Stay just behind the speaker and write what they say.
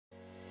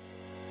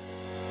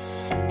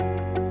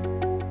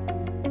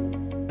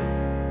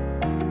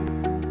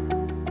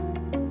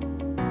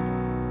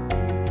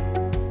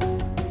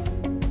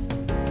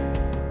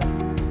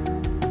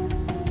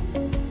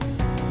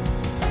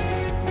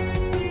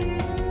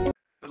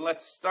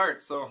Let's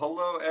start. So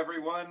hello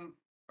everyone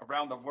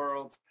around the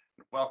world,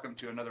 and welcome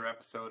to another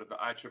episode of the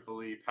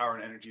IEEE Power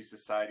and Energy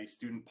Society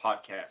Student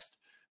Podcast.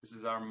 This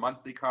is our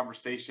monthly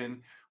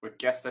conversation with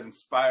guests that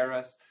inspire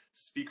us,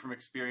 speak from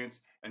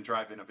experience, and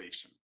drive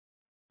innovation.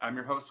 I'm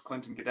your host,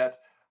 Clinton Gadet.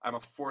 I'm a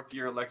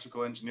fourth-year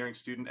electrical engineering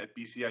student at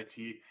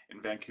BCIT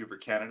in Vancouver,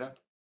 Canada.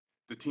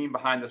 The team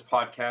behind this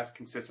podcast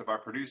consists of our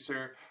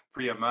producer,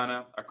 Priya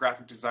Mana, our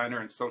graphic designer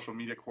and social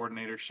media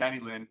coordinator,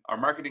 Shani Lin, our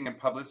marketing and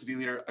publicity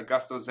leader,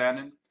 Augusto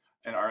Zanin,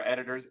 and our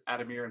editors,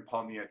 Adamir and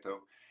Paul Nieto.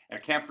 And I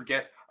can't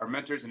forget our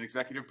mentors and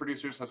executive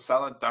producers,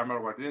 Hasala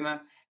Dharmawardena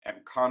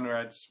and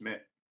Conrad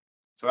Smith.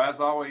 So as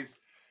always,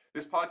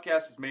 this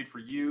podcast is made for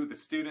you, the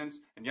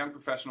students and young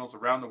professionals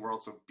around the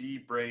world. So be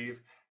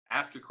brave,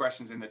 ask your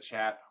questions in the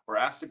chat, or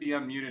ask to be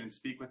unmuted and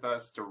speak with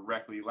us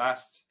directly.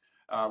 Last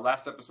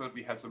episode,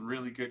 we had some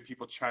really good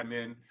people chime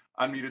in,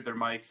 unmuted their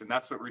mics, and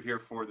that's what we're here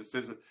for. This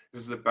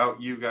is about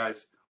you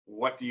guys.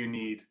 What do you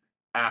need?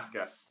 Ask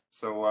us.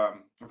 So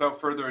without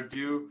further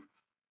ado,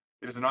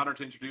 it is an honor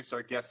to introduce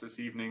our guest this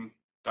evening,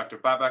 Dr.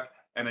 Babak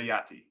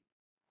Enayati.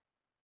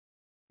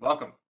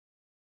 Welcome.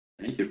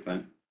 Thank you,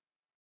 Clint.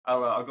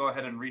 I'll go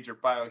ahead and read your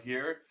bio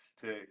here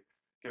to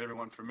get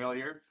everyone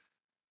familiar.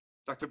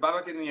 Dr.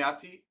 Babak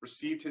Enayati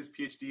received his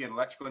PhD in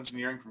electrical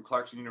engineering from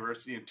Clarkson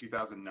University in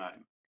 2009.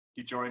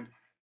 He joined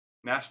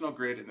National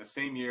Grid in the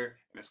same year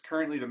and is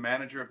currently the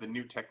manager of the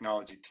new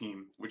technology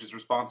team, which is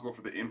responsible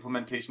for the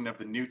implementation of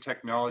the new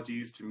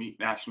technologies to meet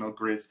National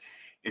Grid's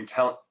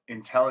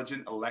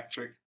intelligent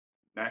electric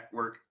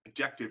network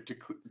objective to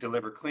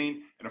deliver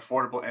clean and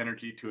affordable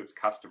energy to its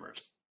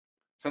customers.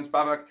 Since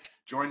Babak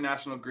joined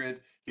National Grid,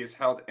 he has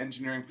held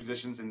engineering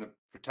positions in the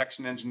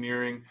protection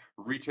engineering,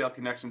 retail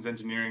connections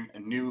engineering,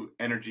 and new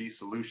energy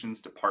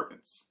solutions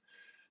departments.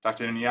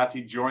 Dr.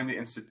 Enayati joined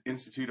the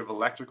Institute of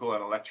Electrical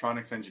and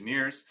Electronics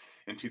Engineers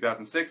in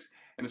 2006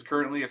 and is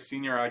currently a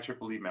senior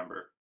IEEE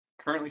member.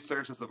 Currently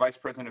serves as the Vice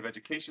President of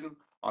Education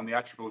on the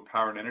IEEE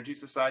Power and Energy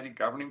Society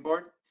Governing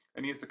Board,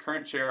 and he is the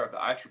current chair of the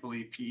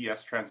IEEE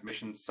PES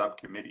Transmission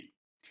Subcommittee.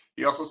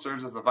 He also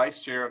serves as the Vice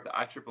Chair of the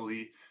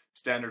IEEE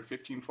Standard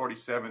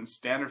 1547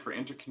 Standard for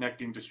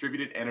Interconnecting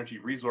Distributed Energy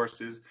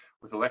Resources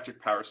with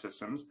Electric Power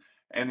Systems,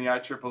 and the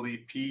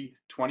IEEE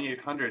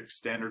P2800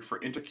 Standard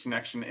for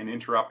Interconnection and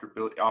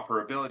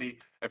Interoperability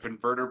of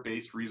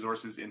Inverter-Based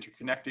Resources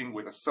Interconnecting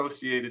with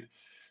Associated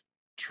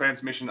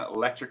Transmission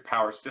Electric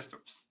Power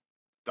Systems.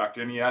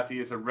 Dr.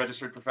 Enayati is a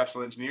registered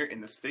professional engineer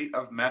in the state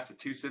of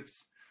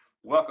Massachusetts.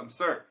 Welcome,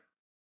 sir.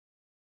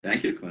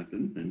 Thank you,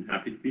 Clinton, and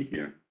happy to be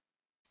here.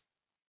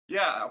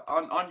 Yeah,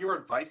 on your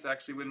advice,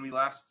 actually, when we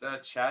last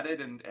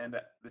chatted and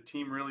the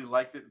team really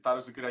liked it and thought it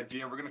was a good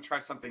idea, we're going to try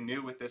something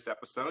new with this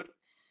episode.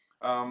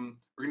 We're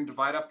going to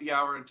divide up the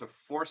hour into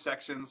 4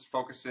 sections,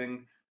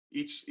 focusing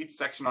each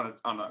section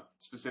on a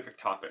specific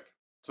topic.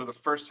 So the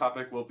first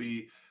topic will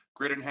be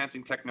grid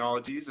enhancing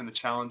technologies and the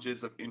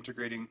challenges of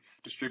integrating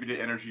distributed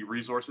energy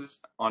resources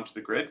onto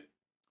the grid.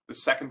 The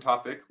second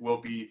topic will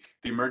be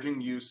the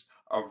emerging use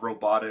of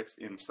robotics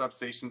in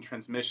substation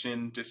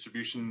transmission,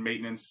 distribution,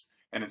 maintenance,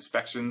 and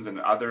inspections and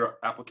other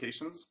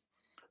applications.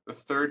 The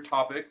third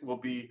topic will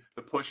be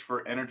the push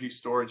for energy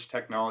storage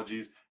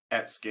technologies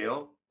at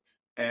scale.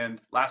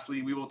 And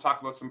lastly, we will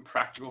talk about some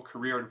practical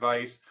career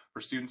advice for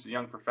students and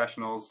young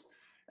professionals,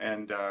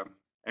 and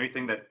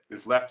anything that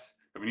is left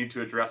that we need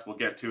to address, we'll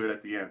get to it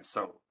at the end.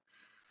 So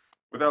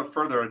without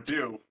further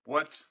ado,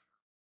 what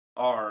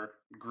are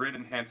grid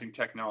enhancing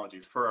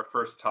technologies? For our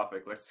first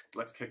topic,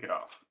 let's kick it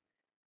off.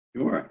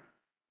 Sure.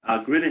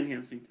 Grid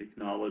enhancing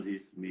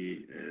technologies to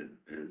me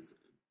is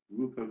a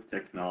group of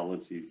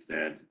technologies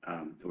that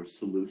or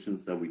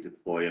solutions that we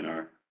deploy in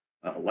our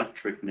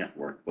electric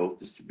network, both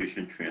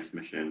distribution,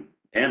 transmission,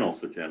 and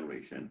also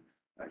generation,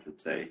 I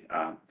should say,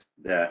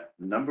 that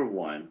number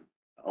one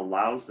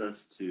allows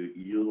us to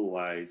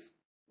utilize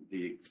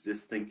the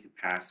existing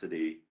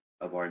capacity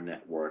of our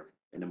network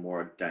in a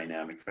more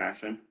dynamic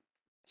fashion.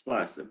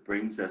 Plus, it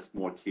brings us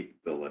more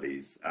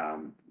capabilities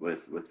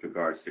with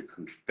regards to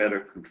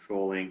better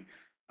controlling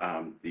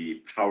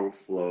the power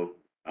flow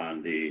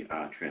on the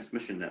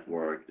transmission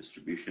network,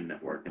 distribution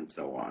network, and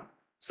so on.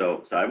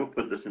 So I would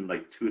put this in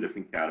like 2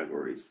 different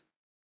categories.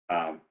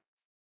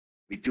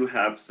 We do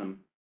have some,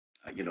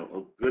 a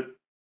good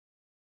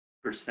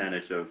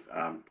percentage of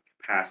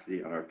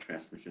capacity on our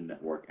transmission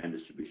network and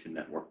distribution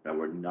network that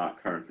we're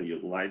not currently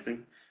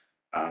utilizing.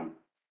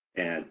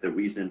 And the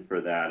reason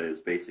for that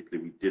is basically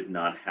we did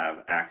not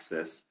have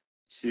access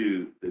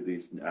to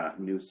these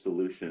new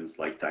solutions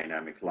like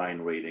dynamic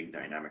line rating,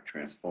 dynamic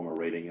transformer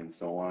rating, and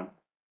so on.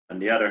 On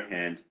the other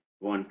hand,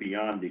 going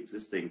beyond the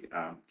existing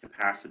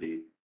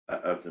capacity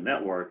of the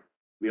network,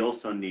 we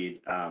also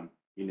need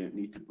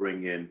to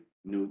bring in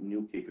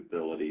new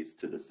capabilities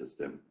to the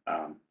system.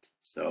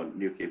 So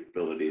new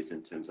capabilities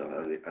in terms of,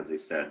 as I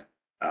said,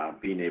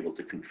 being able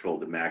to control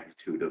the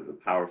magnitude of the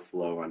power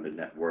flow on the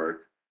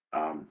network.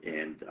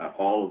 And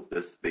all of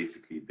this,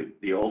 basically,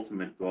 the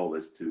ultimate goal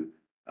is to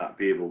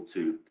be able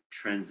to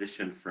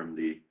transition from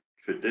the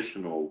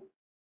traditional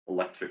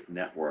electric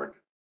network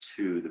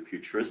to the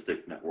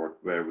futuristic network,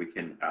 where we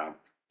can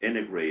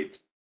integrate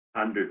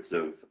hundreds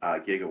of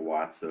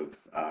gigawatts of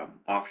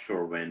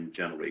offshore wind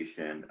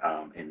generation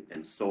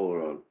and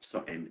solar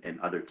and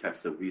other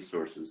types of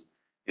resources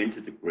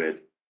into the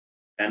grid,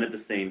 and at the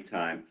same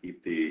time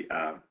keep the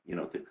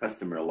the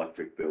customer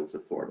electric bills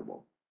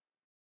affordable.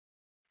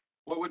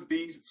 What would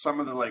be some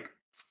of the like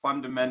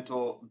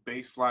fundamental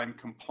baseline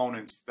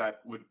components that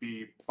would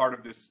be part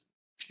of this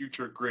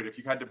future grid? If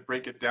you had to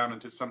break it down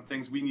into some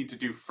things we need to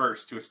do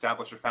first to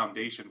establish a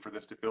foundation for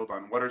this to build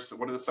on, what are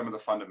some of the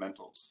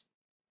fundamentals?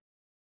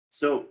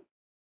 So,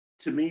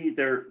 to me,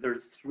 there are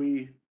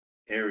three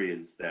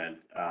areas that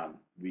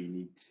we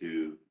need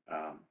to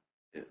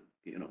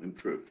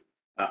improve.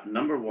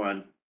 Number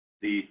one,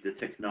 the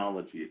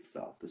technology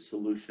itself, the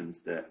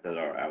solutions that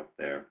are out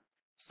there.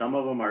 Some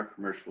of them are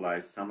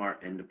commercialized, some are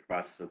in the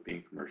process of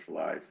being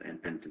commercialized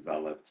and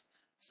developed.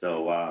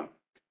 So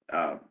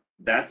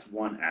that's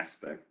one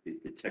aspect,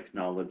 the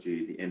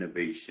technology, the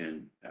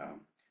innovation.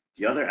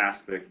 The other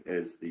aspect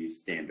is the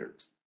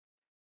standards.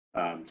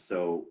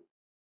 So,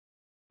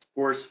 of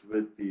course,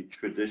 with the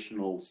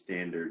traditional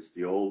standards,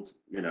 the old,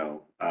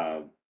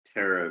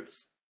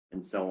 tariffs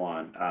and so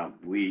on,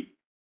 we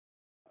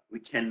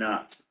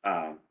cannot,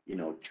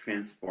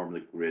 transform the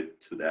grid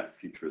to that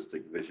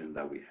futuristic vision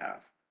that we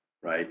have,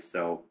 right?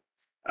 So,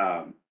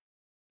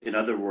 in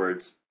other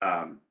words,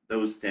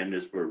 those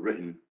standards were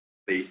written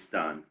based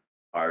on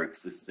our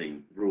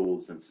existing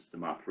rules and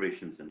system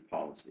operations and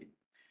policy.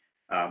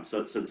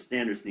 So the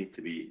standards need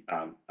to be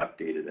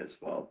updated as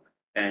well.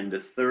 And the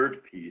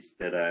third piece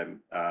that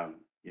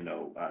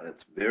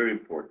that's very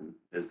important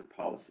is the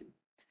policy.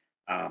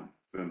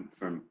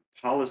 From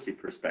policy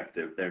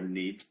perspective,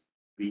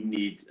 we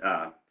need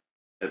a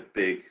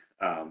big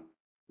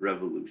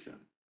revolution.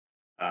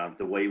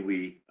 The way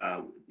we,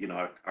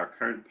 our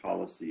current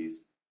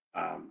policies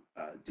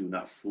do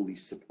not fully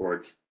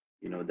support,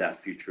 that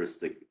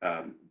futuristic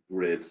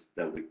grid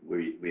that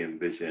we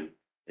envision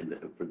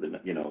for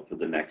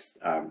the next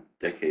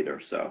decade or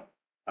so.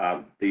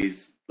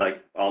 These,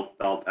 like,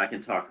 I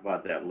can talk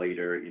about that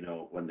later,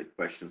 when the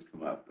questions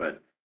come up.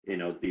 But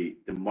the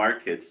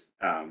market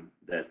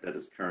that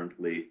is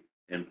currently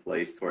in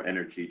place for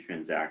energy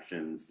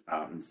transactions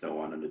and so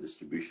on the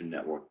distribution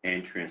network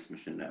and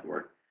transmission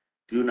network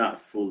do not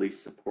fully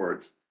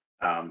support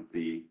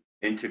the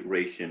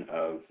integration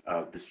of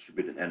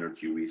distributed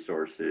energy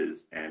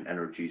resources and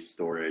energy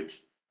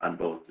storage on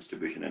both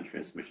distribution and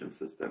transmission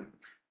system.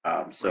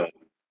 So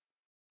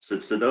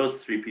those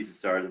three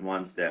pieces are the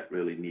ones that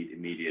really need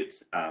immediate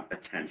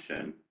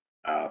attention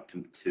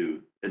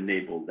to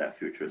enable that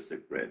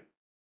futuristic grid.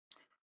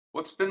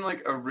 What's been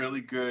like a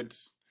really good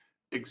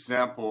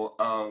example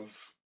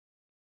of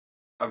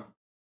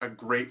a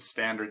great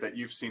standard that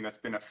you've seen that's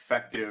been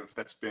effective,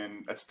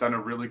 that's done a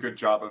really good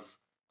job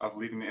of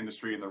leading the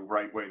industry in the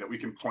right way, that we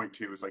can point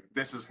to is like,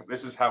 this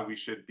is how we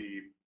should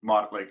be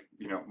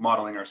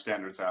modeling our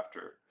standards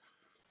after?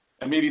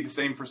 And maybe the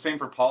same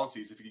for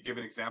policies. If you could give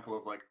an example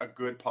of like a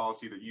good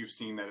policy that you've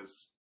seen that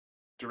has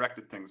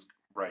directed things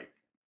right.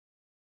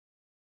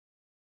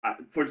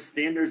 For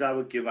standards, I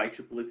would give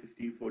IEEE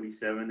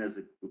 1547 as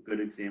a good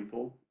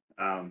example.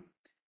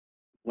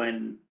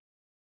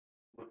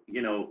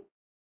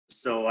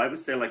 So I would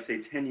say, like,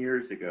 say 10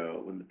 years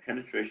ago, when the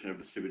penetration of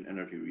distributed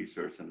energy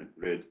resource on the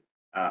grid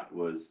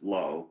was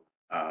low,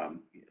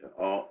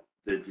 all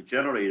the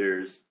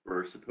generators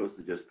were supposed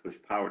to just push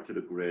power to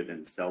the grid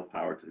and sell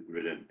power to the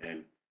grid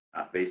and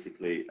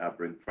basically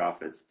bring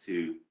profits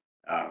to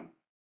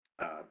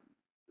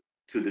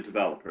the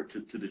developer,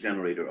 to the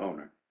generator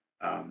owner.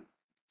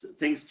 So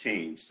things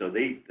changed. So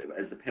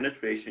as the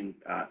penetration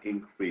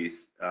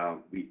increased,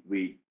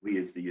 we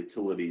as the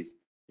utilities,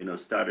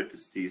 started to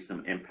see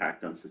some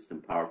impact on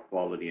system power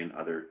quality and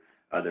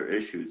other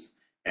issues.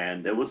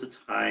 And there was a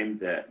time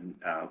that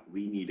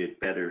we needed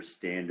better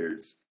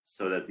standards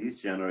so that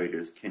these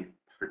generators can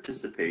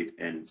participate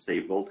in, say,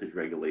 voltage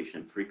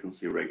regulation,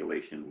 frequency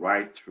regulation,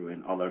 right through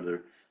and all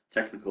other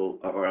technical,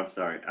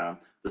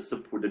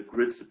 the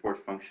grid support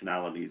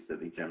functionalities that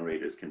the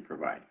generators can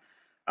provide.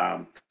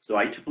 So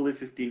IEEE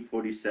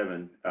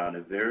 1547, in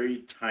a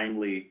very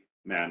timely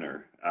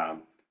manner,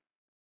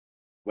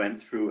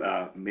 went through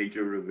a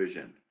major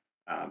revision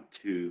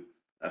to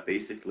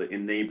basically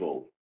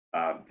enable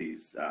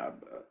these,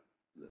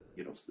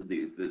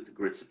 the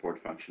grid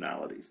support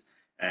functionalities.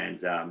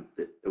 And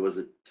it was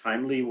a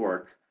timely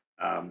work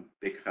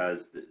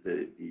because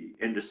the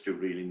industry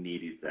really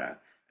needed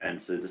that.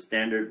 And so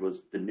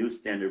the new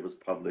standard was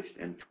published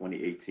in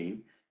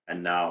 2018,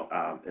 and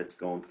now it's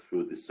going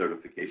through the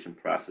certification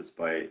process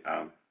by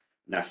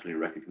nationally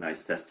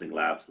recognized testing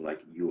labs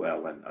like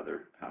UL and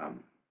other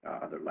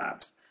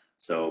labs.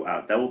 So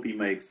that will be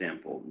my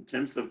example. In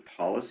terms of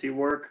policy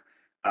work,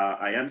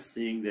 I am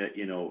seeing that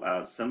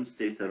some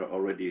states that are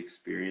already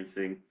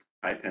experiencing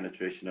high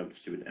penetration of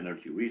distributed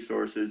energy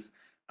resources,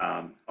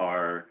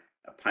 are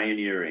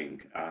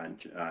pioneering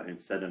in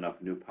setting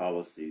up new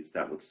policies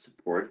that would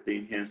support the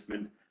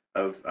enhancement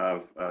of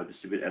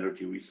distributed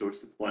energy resource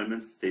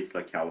deployments. States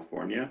like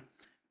California,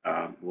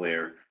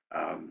 where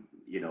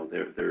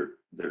they're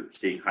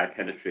seeing high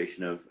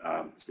penetration of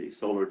say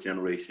solar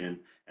generation,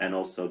 and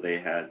also they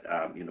had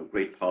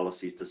great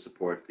policies to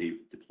support the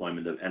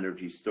deployment of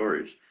energy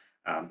storage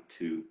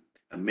to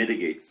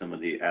mitigate some of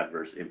the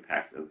adverse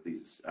impact of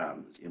these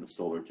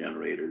solar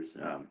generators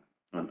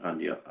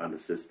on the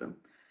system.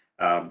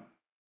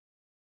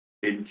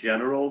 In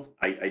general,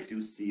 I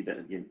do see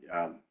that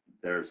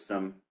there is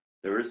some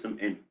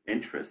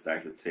interest,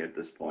 I should say, at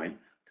this point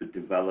to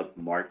develop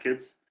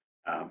markets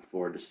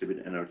for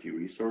distributed energy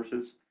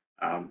resources.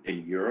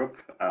 In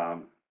Europe,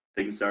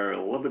 things are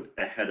a little bit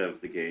ahead of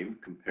the game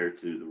compared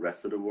to the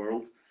rest of the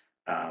world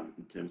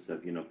in terms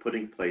of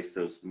putting in place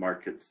those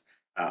markets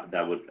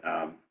that would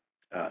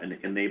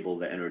enable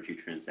the energy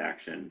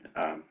transaction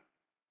on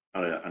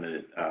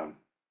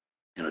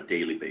a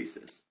daily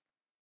basis.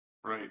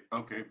 Right.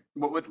 Okay.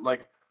 What would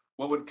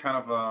kind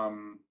of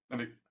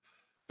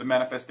the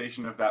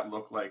manifestation of that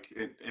look like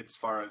as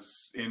far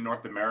as in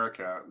North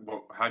America?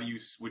 How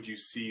would you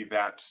see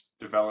that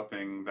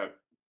developing, that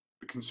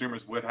the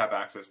consumers would have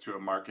access to a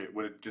market?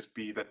 Would it just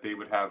be that they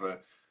would have a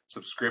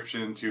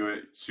subscription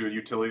to a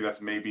utility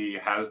that's maybe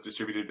has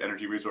distributed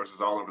energy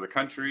resources all over the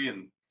country,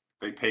 and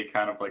they pay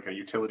kind of like a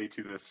utility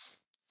to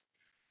this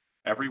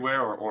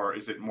everywhere, or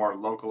is it more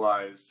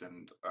localized?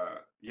 And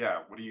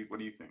what do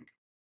you think?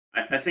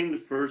 I think the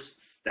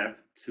first step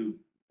to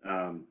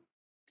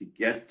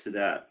get to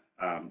that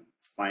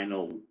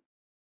final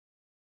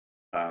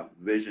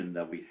vision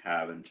that we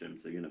have in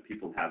terms of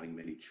people having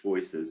many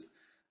choices,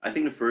 I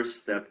think the first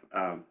step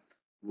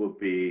would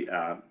be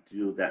to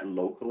do that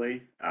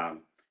locally.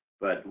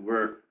 But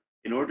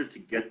in order to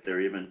get there,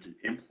 even to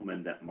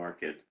implement that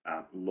market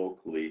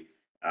locally,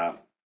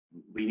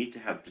 we need to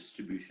have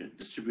distribution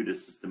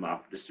system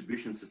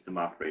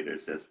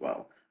operators as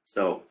well.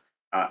 So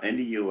in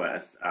the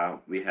U.S.,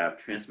 we have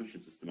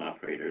transmission system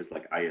operators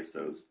like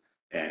ISOs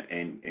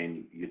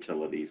and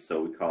utilities.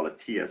 So we call it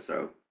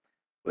TSO.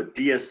 But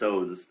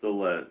DSOs is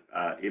still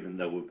even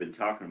though we've been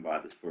talking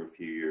about this for a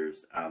few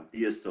years,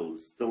 DSO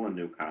is still a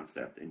new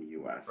concept in the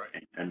U.S.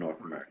 Right. and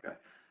North America.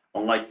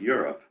 Unlike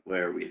Europe,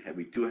 where we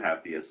do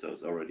have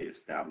DSOs already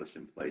established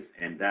in place,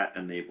 and that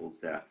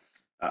enables that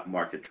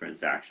market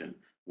transaction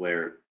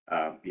where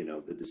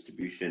the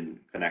distribution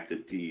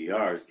connected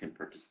DERs can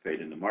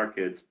participate in the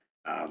market,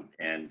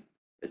 and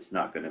it's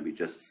not going to be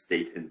just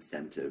state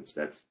incentives.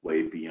 That's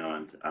way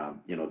beyond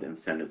the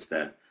incentives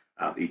that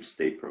each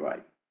state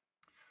provide.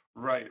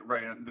 Right.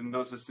 And then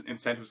those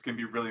incentives can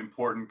be really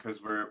important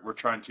because we're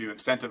trying to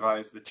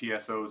incentivize the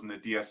TSOs and the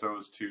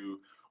DSOs to,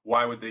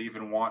 why would they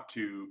even want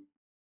to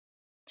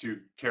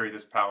carry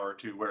this power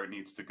to where it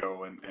needs to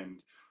go,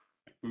 and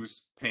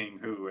who's paying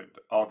who, and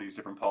all these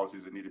different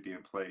policies that need to be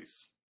in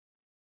place.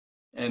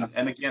 And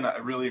again, I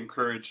really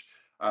encourage,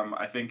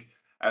 I think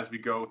as we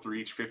go through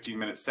each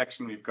 15-minute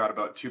section, we've got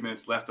about 2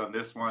 minutes left on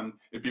this one.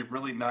 It'd be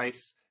really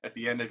nice at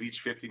the end of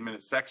each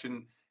 15-minute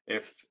section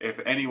if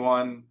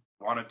anyone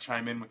want to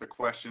chime in with a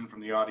question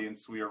from the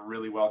audience. We are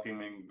really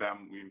welcoming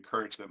them. We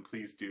encourage them.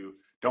 Please do.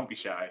 Don't be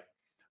shy.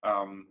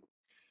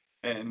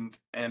 And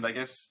I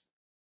guess,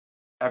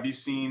 have you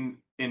seen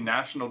in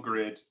National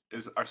Grid,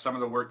 are some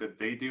of the work that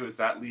they do, is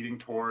that leading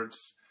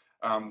towards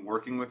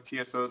working with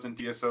TSOs and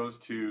DSOs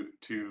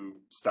to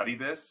study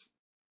this?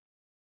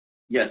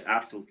 Yes,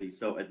 absolutely.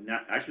 So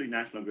actually,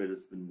 National Grid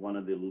has been one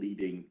of the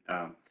leading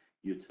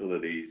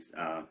utilities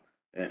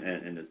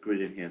and its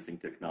grid enhancing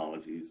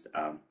technologies,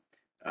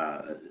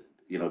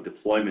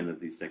 deployment of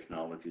these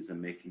technologies,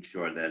 and making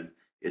sure that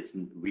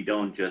we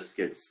don't just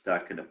get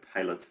stuck in a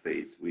pilot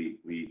phase.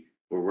 We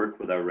work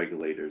with our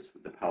regulators,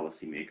 with the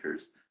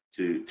policymakers,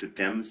 to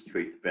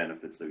demonstrate the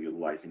benefits of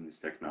utilizing this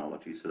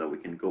technology, so that we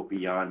can go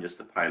beyond just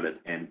a pilot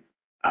and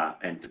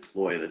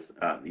deploy this,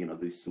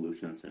 these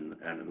solutions in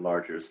a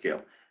larger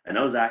scale. And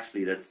that's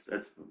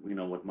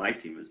what my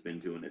team has been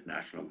doing at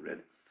National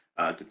Grid,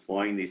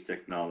 deploying these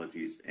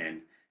technologies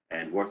and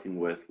working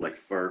with like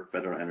FERC,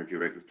 Federal Energy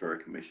Regulatory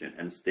Commission,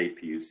 and state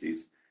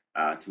PUCs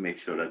to make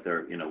sure that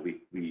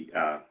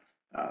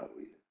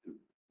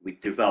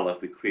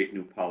we create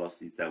new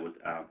policies that would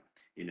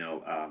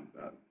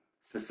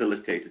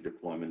facilitate the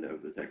deployment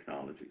of the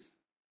technologies.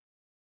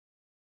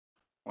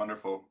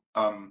 Wonderful.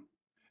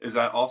 Does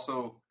that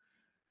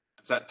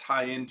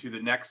tie into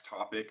the next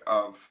topic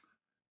of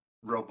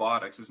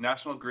robotics? Is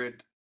National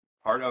Grid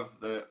part of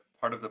the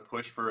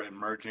push for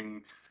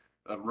emerging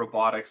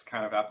robotics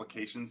kind of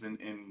applications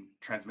in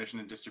transmission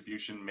and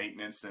distribution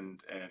maintenance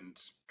and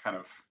kind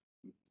of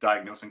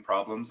diagnosing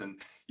problems?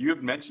 And you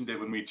have mentioned it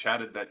when we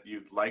chatted that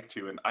you'd like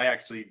to, and I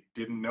actually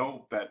didn't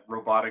know that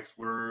robotics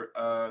were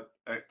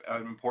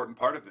an important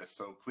part of this.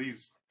 So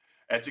please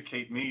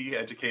educate me,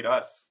 educate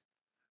us.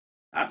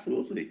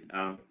 Absolutely.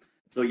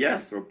 So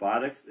yes,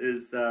 robotics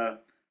is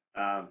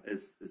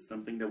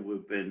something that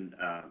we've been,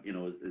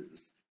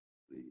 is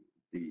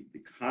the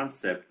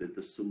concept, that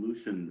the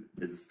solution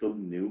is still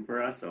new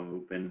for us. So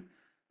we've been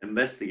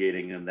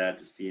investigating in that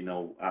to see,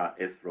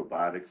 if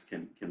robotics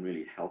can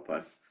really help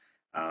us.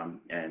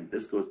 And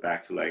this goes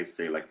back to, like,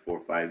 say, like 4 or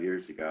 5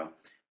 years ago.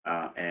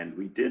 And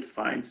we did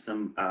find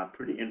some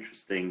pretty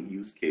interesting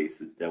use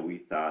cases that we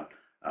thought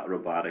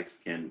robotics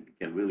can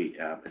really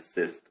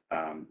assist,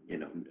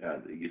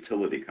 the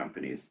utility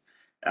companies.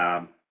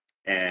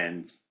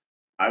 And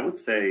I would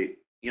say,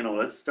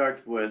 let's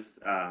start with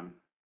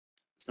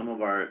some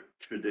of our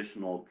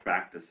traditional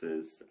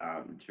practices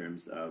in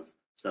terms of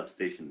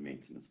substation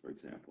maintenance, for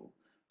example.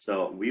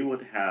 So we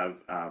would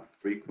have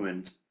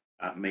frequent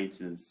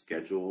maintenance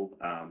schedule,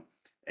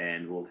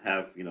 and we'll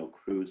have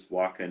crews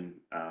walking,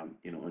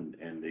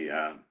 in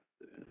the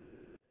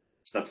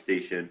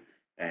substation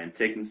and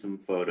taking some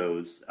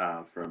photos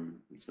from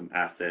some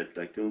asset,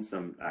 like doing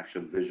some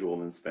actual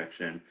visual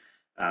inspection,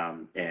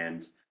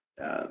 and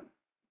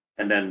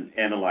then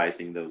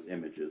analyzing those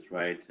images,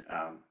 right?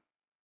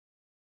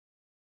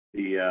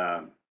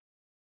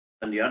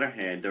 On the other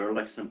hand, there are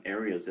like some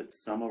areas at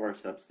some of our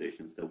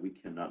substations that we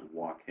cannot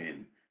walk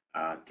in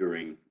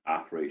during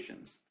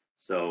operations.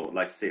 So,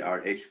 like, say,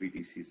 our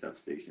HVDC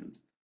substations,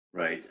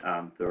 right?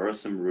 There are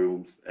some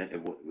rooms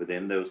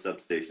within those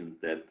substations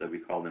that we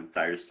call them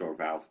thyristor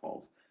valve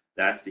halls.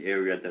 That's the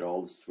area that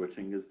all the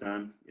switching is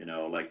done,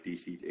 like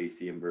DC to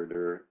AC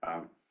inverter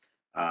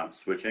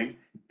switching.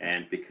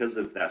 And because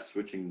of that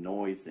switching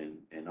noise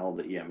and all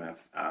the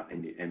EMF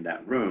in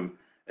that room,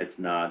 it's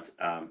not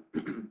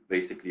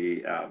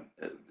basically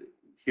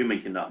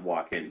human cannot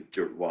walk in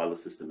while the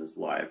system is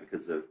live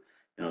because of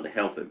the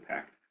health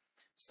impact.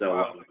 So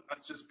wow,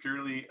 that's just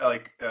purely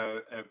like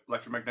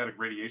electromagnetic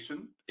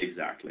radiation.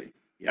 Exactly.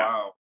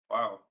 Yeah.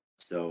 Wow.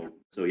 So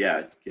yeah,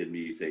 it can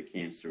be, say,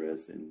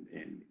 cancerous and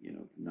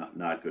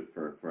not good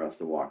for us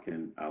to walk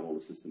in while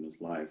the system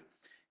is live.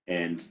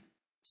 And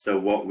so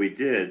what we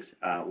did,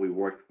 we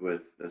worked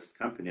with this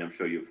company. I'm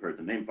sure you've heard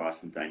the name,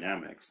 Boston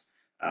Dynamics,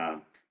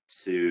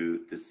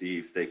 to see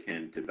if they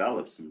can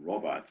develop some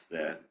robots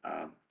that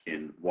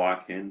can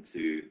walk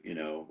into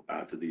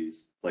to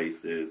these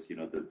places,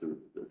 the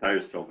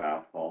thyristor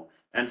valve hall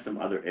and some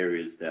other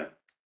areas that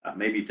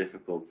may be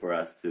difficult for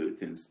us to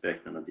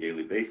inspect on a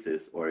daily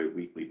basis or a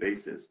weekly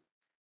basis.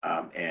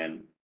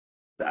 And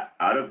that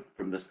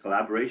from this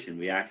collaboration,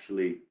 we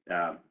actually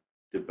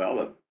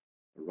developed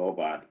a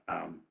robot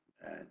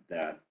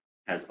that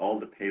has all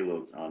the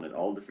payloads on it,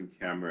 all different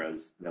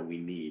cameras that we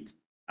need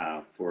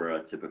for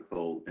a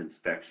typical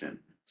inspection.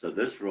 So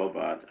this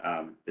robot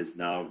is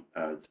now,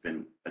 it's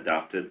been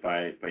adopted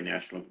by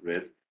National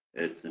Grid.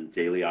 It's in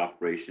daily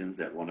operations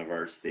at one of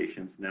our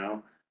stations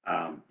now.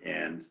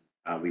 And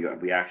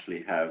we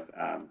actually have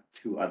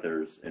 2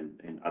 others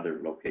in other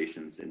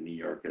locations in New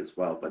York as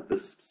well. But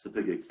this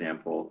specific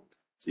example,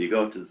 so you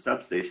go to the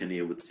substation,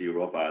 you would see a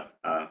robot,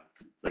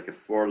 like a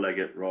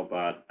 4-legged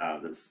robot,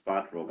 the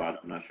spot robot.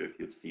 I'm not sure if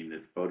you've seen the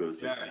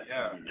photos of that.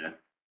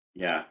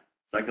 Yeah,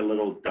 it's like a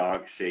little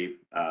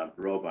dog-shaped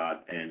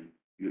robot, and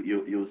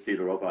you'll see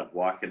the robot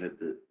walking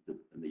in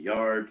the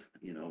yard,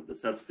 the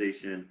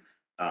substation,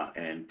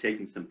 and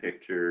taking some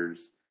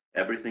pictures.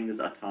 Everything is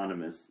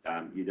autonomous.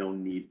 You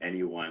don't need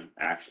anyone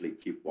actually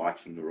keep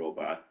watching the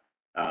robot.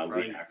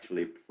 Right. We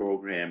actually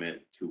program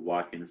it to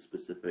walk in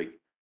specific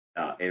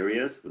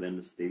areas within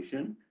the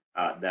station.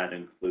 That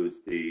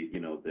includes the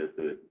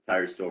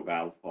thyristor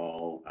valve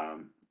hall,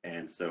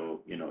 and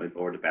so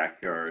or the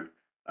backyard,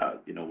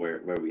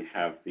 where we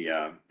have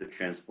the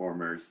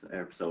transformers.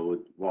 So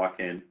we'll walk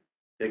in,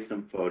 take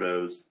some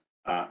photos,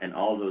 and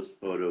all those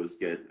photos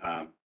get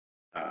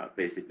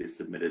basically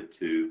submitted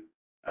to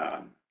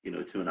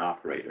to an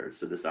operator.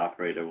 So this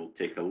operator will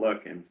take a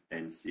look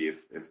and see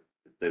if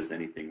there's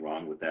anything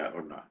wrong with that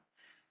or not.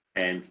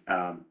 And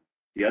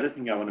the other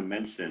thing I want to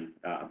mention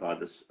about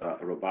this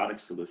robotic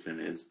solution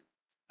is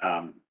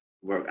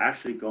we're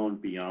actually going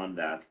beyond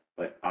that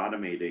by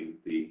automating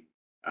the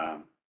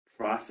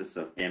process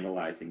of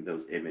analyzing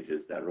those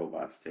images that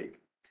robots take.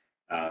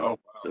 Wow.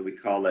 So we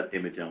call that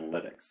image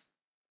analytics.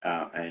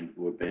 And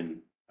we've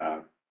been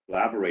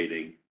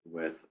collaborating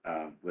with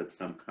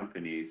some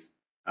companies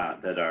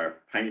that are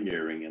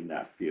pioneering in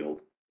that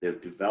field.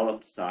 They've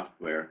developed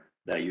software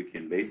that you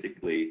can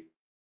basically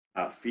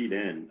feed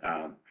in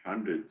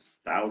hundreds,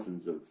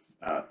 thousands of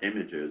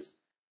images,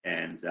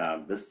 and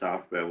this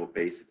software will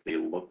basically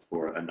look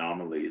for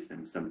anomalies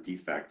and some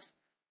defects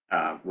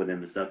within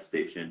the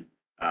substation,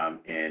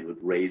 and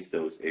would raise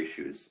those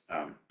issues.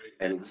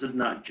 And this is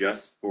not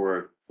just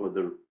for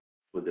the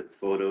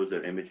photos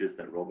or images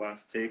that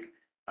robots take.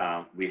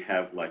 We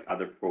have like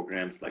other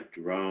programs like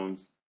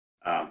drones,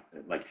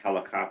 like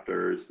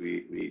helicopters.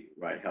 We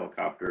ride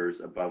helicopters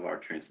above our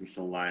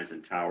transmission lines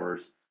and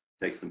towers,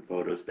 take some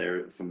photos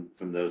there from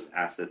those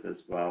assets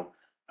as well.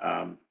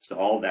 So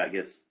all that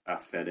gets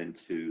fed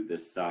into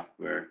this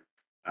software,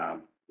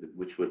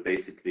 which would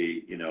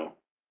basically, you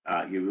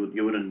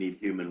wouldn't need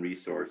human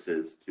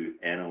resources to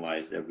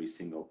analyze every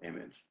single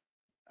image.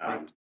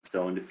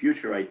 So in the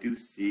future, I do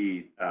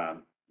see, a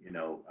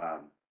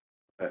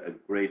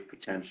great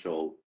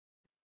potential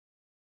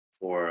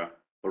for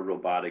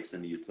robotics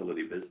in the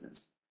utility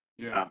business.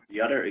 Yeah.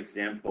 The other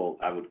example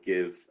I would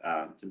give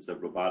in terms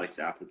of robotics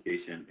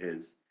application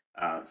is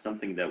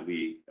something that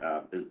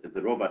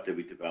the robot that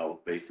we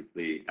developed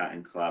basically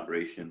in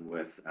collaboration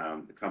with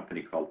the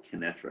company called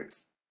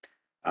Kinetrix.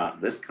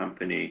 This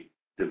company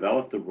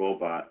developed a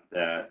robot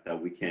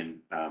that we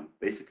can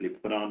basically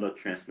put on the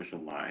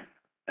transmission line,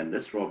 and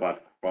this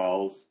robot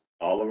crawls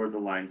all over the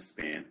line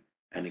span,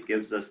 and it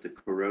gives us the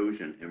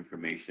corrosion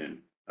information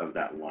of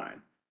that line.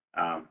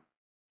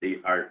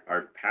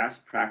 Our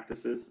past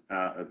practices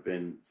have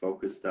been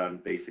focused on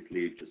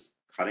basically just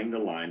cutting the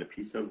line, a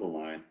piece of the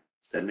line,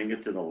 sending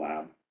it to the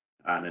lab,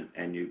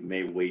 and you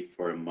may wait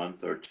for a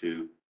month or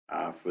two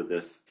for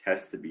this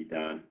test to be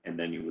done, and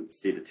then you would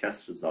see the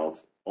test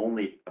results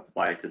only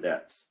apply to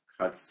that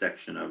cut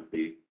section of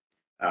the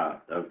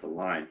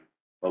line.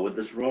 But with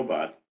this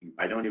robot,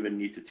 I don't even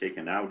need to take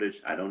an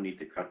outage. I don't need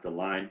to cut the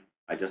line.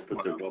 I just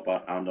put the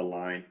robot on the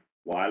line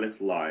while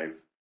it's live,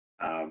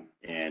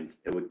 and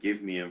it would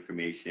give me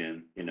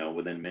information,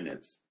 within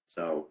minutes.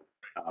 So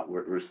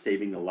we're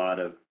saving a lot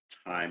of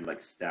time,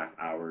 like staff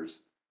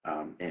hours,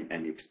 and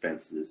the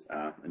expenses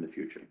in the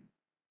future.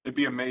 It'd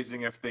be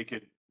amazing if they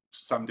could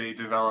someday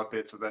develop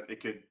it so that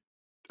it could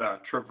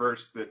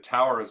traverse the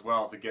tower as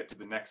well to get to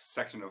the next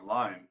section of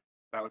line.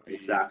 That would be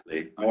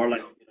exactly more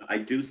like, I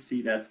do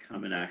see that's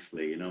coming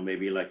actually,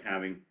 maybe like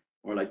having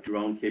more like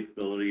drone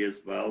capability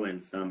as well,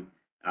 and some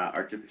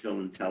artificial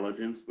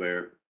intelligence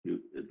where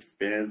it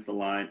spans the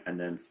line and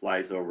then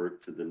flies over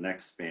to the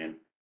next span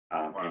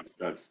and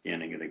starts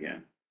scanning it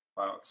again.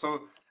 Wow.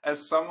 So as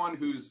someone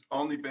who's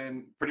only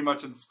been pretty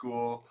much in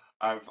school,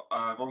 I've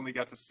only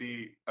got to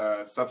see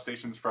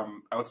substations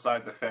from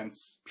outside the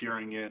fence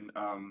peering in.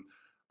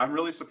 I'm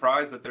really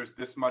surprised that there's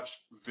this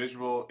much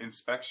visual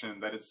inspection,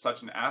 that it's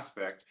such an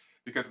aspect,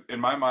 because in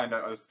my mind,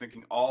 I was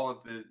thinking all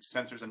of the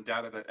sensors and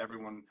data that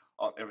everyone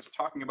was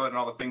talking about and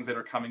all the things that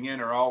are coming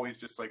in are always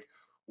just like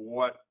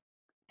what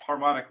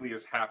harmonically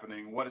is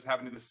happening, what is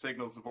happening to the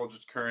signals, the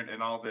voltage current,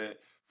 and all the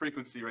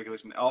frequency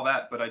regulation, all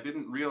that. But I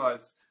didn't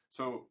realize,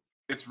 so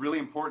it's really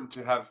important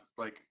to have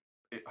like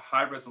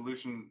high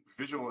resolution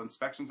visual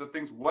inspections of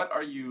things. What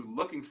are you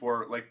looking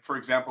for? Like, for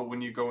example,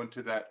 when you go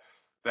into that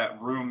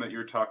room that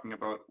you're talking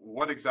about,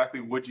 what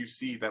exactly would you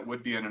see that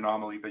would be an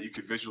anomaly that you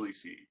could visually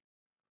see?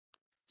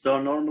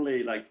 So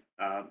normally, like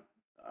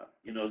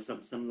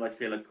some like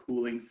say like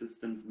cooling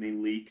systems may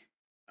leak,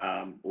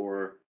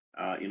 or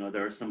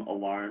there are some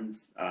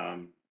alarms,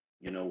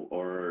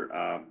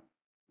 or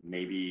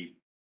maybe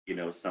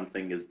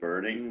something is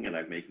burning and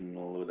like making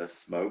a little bit of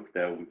smoke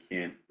that we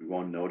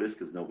won't notice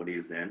because nobody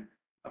is in.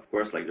 Of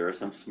course, like there are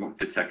some smoke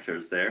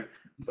detectors there,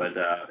 but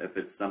if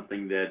it's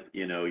something that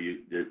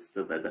it's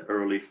still at the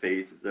early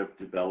phases of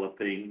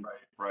developing,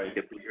 right. like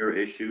a bigger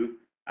issue,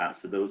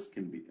 so those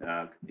can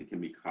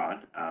be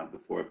caught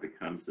before it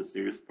becomes a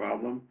serious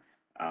problem.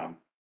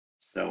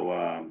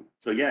 So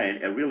yeah,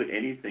 and really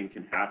anything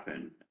can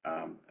happen,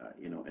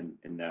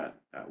 in that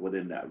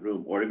within that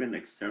room or even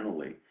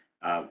externally.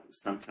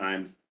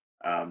 Sometimes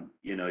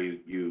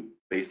you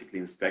basically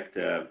inspect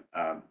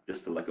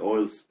just like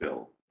oil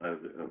spill of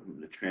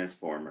the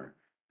transformer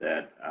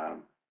that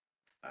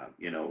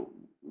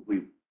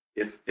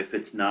if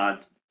it's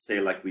not,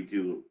 say, like we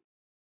do,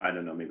 I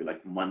don't know, maybe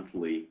like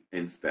monthly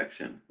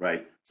inspection,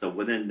 right? So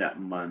within that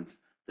month,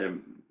 there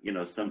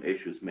some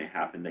issues may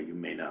happen that you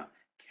may not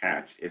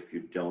catch if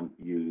you don't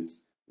use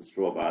this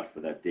robot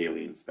for that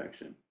daily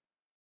inspection.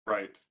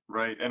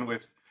 Right. And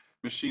with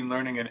machine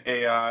learning and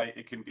AI,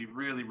 it can be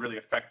really, really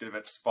effective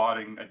at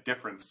spotting a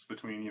difference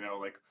between,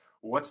 like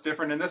what's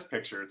different in this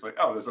picture. It's like,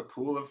 oh, there's a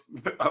pool of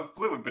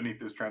fluid beneath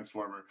this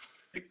transformer.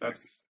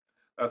 Exactly.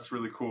 That's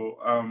really cool.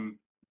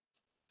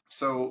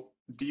 So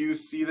do you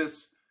see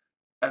this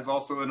as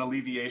also an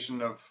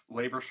alleviation of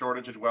labor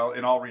shortage as well?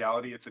 In all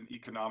reality, it's an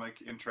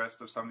economic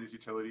interest of some of these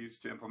utilities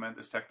to implement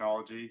this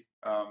technology.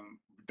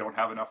 Don't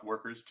have enough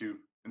workers to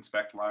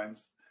inspect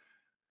lines.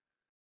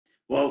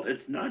 Well,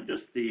 it's not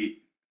just the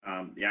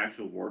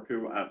actual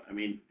worker. I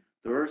mean,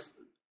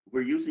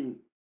 we're using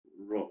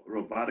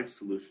robotic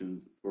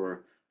solutions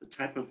for the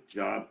type of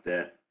job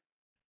that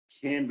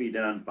can be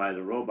done by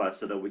the robot,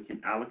 so that we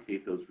can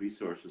allocate those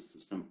resources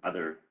to some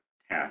other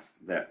tasks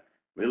that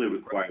really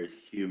requires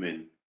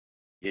human,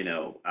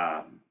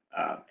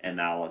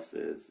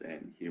 analysis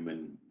and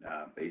human,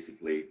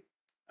 basically,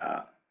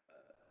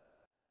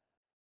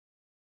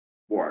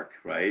 work,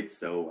 right?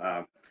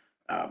 So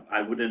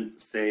I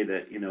wouldn't say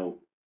that,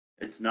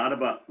 it's not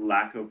about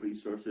lack of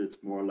resources.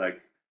 It's more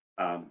like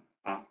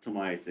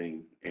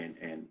optimizing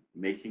and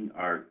making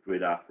our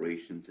grid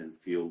operations and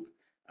field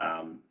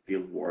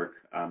work,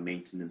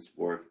 maintenance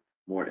work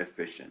more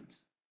efficient.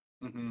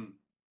 Mm-hmm.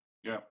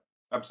 Yeah,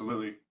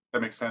 absolutely.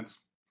 That makes sense.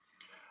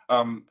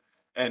 And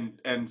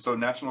so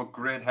National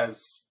Grid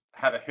has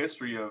had a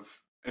history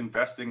of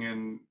investing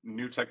in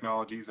new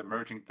technologies,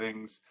 emerging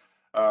things.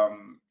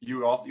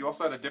 You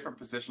also had a different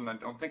position. I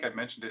don't think I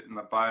mentioned it in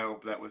the bio,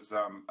 but that was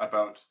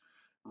about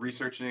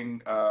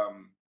researching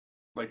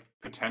like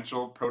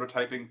potential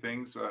prototyping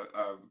things.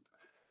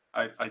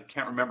 I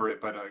can't remember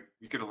it, but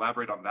you could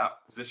elaborate on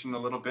that position a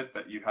little bit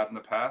that you had in the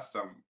past.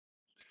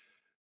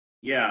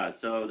 Yeah,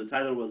 so the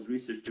title was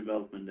Research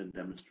Development and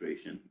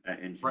Demonstration Right,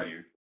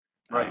 Engineer.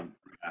 right.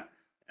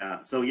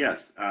 Yeah. So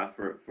yes,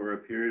 for a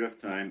period of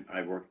time,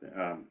 I worked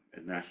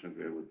at National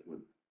Grid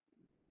with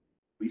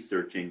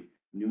researching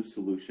new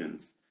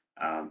solutions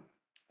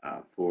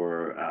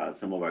for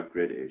some of our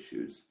grid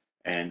issues,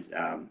 and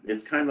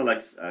it's kind of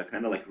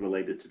like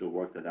related to the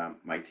work that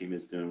my team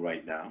is doing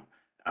right now.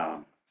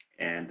 Um,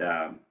 and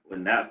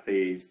in that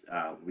phase,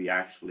 we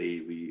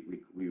actually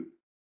we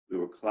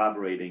were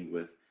collaborating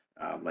with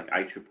like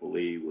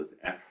IEEE,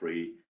 with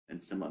EPRI,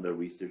 and some other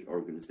research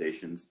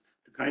organizations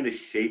to kind of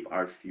shape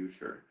our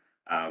future,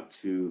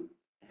 to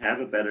have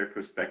a better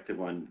perspective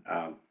on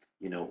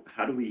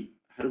how do we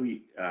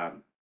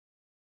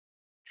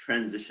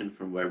transition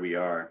from where we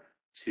are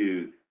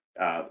to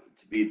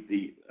be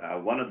the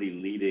one of the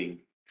leading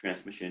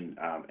transmission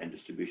and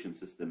distribution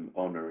system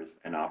owners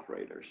and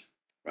operators,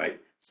 right?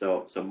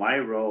 So my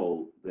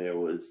role there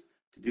was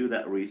to do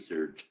that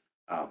research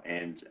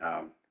and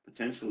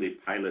potentially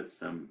pilot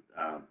some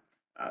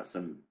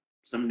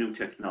new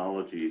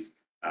technologies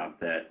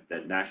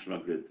that National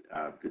Grid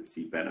could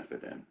see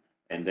benefit in,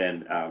 and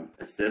then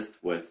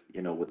assist with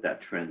with that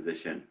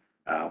transition.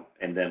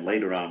 And then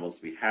later on,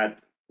 once we had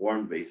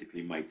formed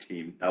basically my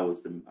team, that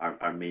was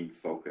our main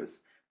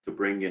focus, to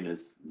bring in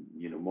as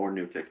more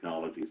new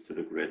technologies to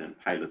the grid and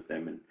pilot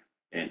them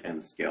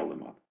and scale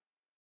them up.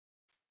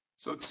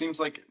 So it seems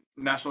like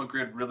National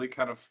Grid really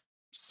kind of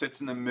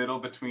sits in the middle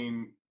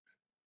between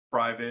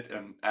private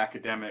and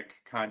academic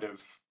kind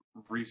of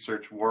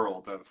research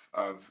world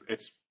of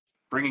it's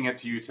bringing it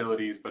to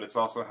utilities, but it's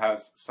also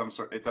has some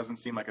sort. It doesn't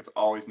seem like it's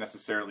always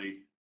necessarily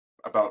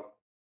about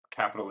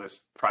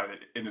capitalist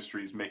private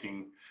industries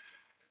making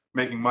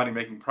money,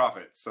 making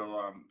profit.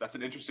 So that's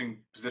an interesting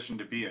position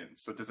to be in.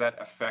 So does that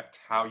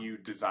affect how you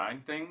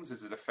design things?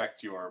 Does it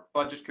affect your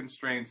budget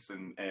constraints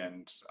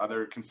and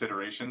other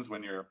considerations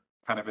when you're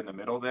kind of in the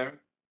middle there?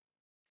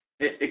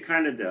 It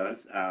kind of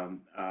does.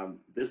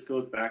 This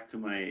goes back to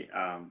my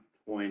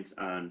point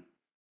on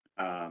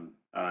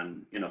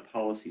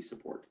policy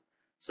support.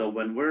 So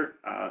when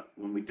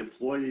we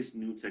deploy these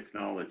new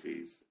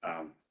technologies,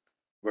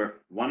 where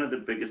one of the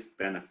biggest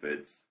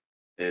benefits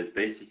is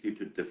basically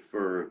to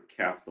defer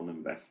capital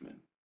investment,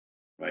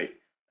 right?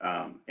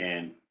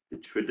 And the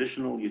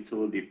traditional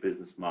utility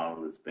business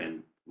model has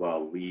been,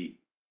 well, we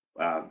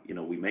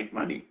make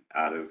money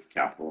out of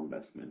capital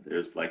investment.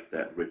 There's like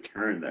that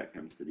return that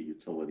comes to the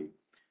utility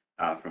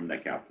from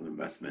that capital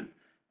investment.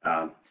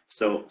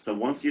 So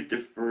once you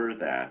defer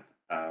that,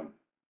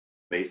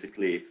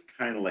 basically it's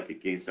kind of like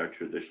against our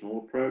traditional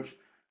approach.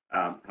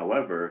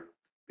 However,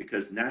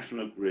 because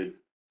National Grid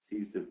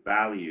sees the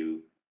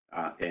value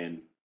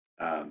in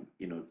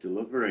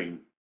delivering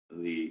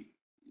the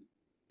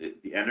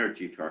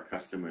energy to our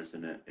customers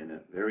in a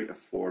very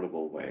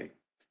affordable way,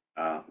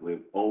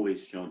 we've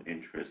always shown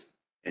interest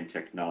in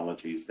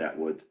technologies that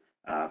would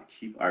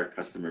keep our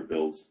customer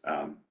bills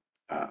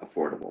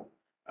affordable,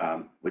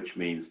 which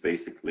means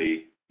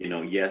basically,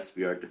 yes,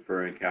 we are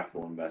deferring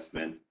capital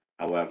investment.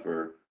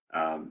 However,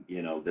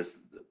 this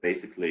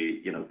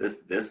basically,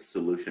 this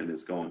solution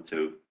is going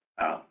to,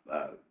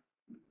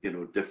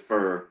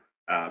 defer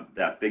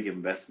that big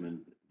investment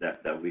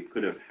that we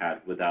could have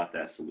had without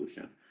that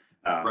solution.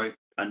 Right.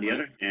 On the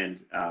other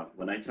hand,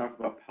 when I talk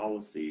about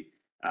policy,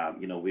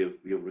 we've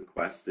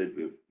requested,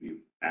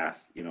 we've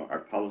asked,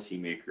 our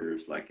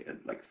policymakers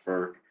like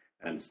FERC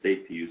and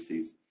state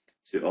PUCs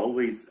to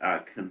always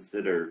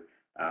consider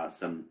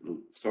some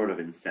sort of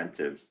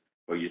incentives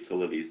for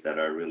utilities that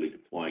are really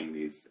deploying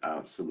these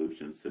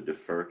solutions to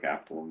defer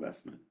capital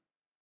investment.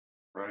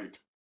 Right.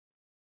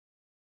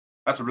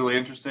 That's a really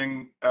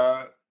interesting.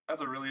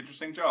 That's a really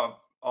interesting job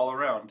all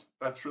around.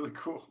 That's really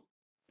cool.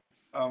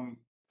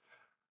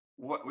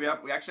 What we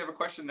actually have a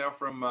question now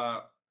from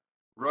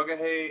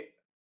Rogahe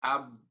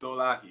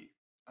Abdullahi.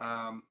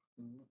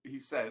 He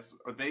says,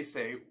 or they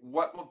say,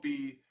 what will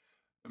be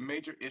the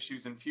major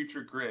issues in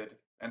future grid,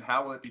 and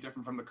how will it be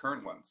different from the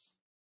current ones?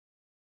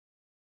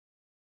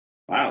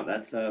 Wow,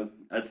 that's a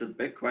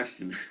big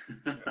question.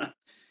 Yeah.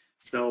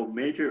 So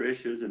major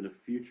issues in the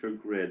future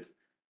grid.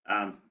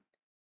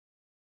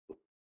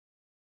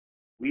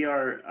 We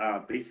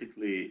are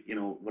basically,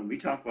 when we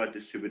talk about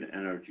distributed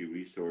energy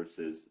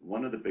resources,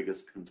 one of the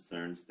biggest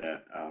concerns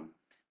that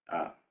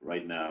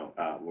right now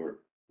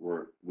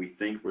we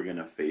think we're going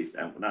to face,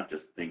 and not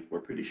just think,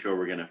 we're pretty sure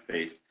we're going to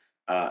face,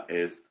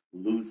 is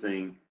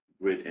losing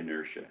grid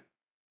inertia.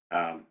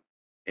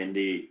 In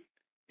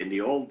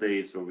the old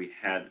days where we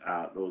had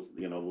those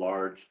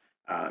large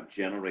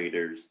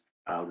generators,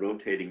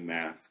 rotating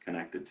masts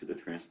connected to the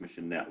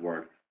transmission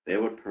network, they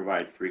would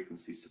provide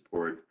frequency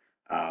support.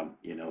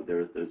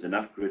 There's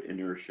enough grid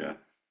inertia.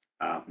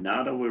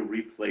 Now that we're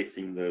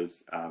replacing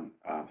those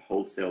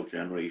wholesale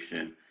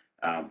generation,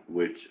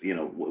 which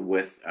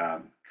with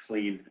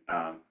clean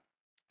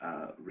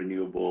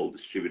renewable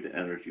distributed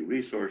energy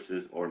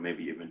resources, or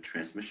maybe even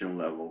transmission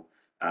level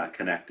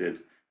connected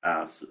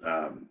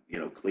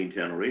clean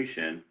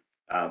generation,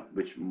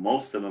 which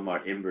most of them are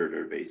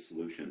inverter-based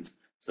solutions.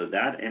 So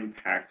that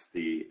impacts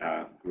the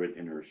grid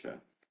inertia.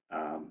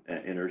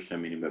 Inertia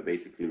meaning that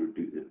basically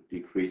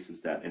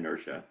decreases that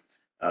inertia.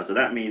 So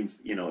that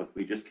means, if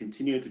we just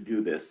continue to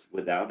do this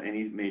without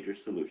any major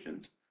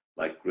solutions,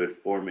 like grid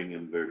forming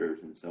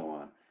inverters and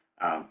so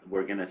on,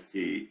 we're going to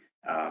see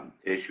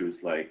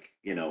issues like,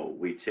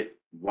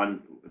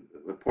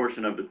 a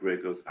portion of the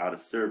grid goes out of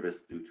service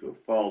due to a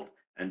fault,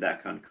 and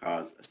that can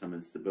cause some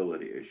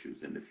instability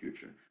issues in the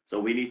future. So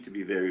we need to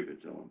be very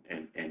vigilant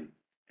and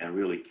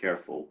really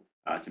careful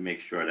to make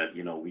sure that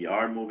we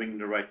are moving in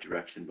the right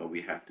direction, but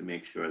we have to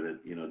make sure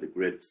that the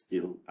grid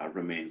still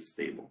remains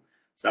stable.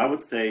 So I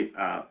would say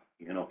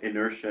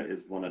inertia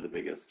is one of the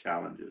biggest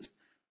challenges.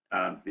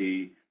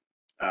 The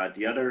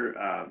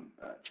other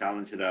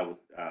challenge that I would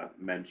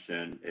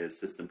mention is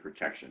system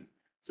protection.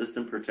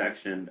 System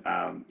protection,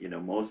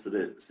 most of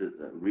the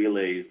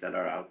relays that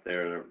are out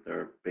there,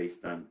 they're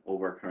based on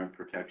overcurrent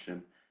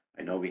protection.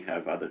 I know we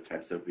have other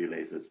types of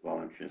relays as well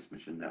in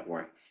transmission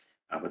network,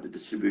 but the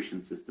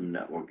distribution system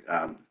network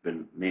has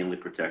been mainly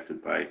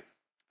protected by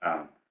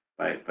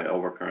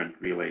overcurrent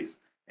relays.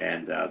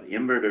 And the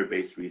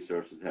inverter-based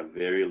resources have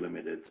very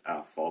limited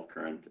fault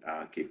current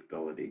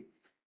capability.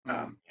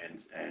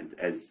 And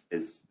as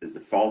the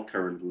fault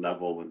current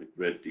level in the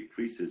grid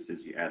decreases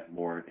as you add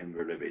more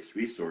inverter-based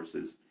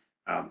resources,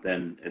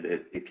 then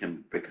it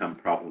can become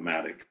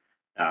problematic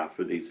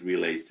for these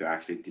relays to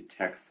actually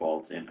detect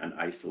faults and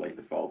isolate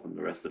the fault from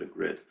the rest of the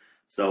grid.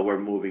 So we're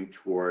moving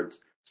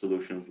towards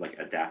solutions like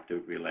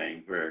adaptive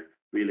relaying, where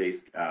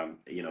relays,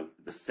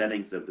 the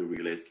settings of the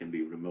relays can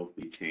be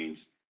remotely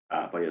changed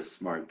by a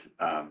smart,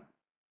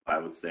 I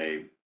would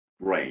say,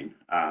 brain.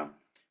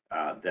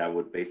 That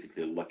would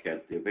basically look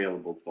at the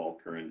available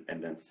fault current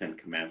and then send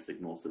command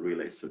signals to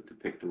relays to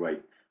pick the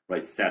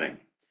right setting.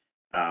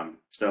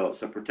 So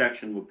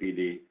protection would be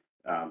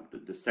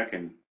the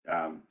second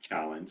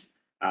challenge.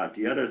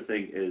 The other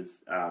thing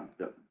is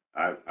that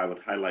I would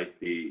highlight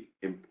the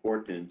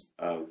importance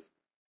of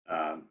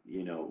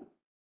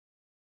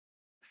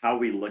how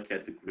we look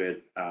at the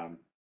grid. And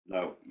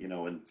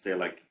say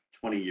like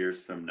 20 years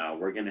from now,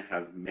 we're going to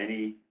have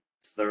many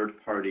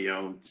third-party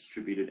owned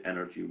distributed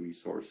energy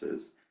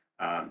resources.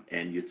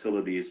 And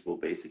utilities will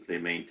basically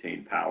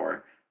maintain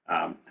power.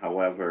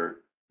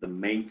 However, the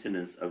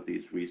maintenance of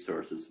these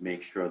resources,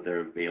 make sure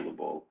they're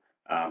available,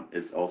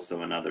 is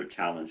also another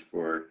challenge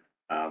for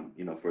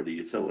the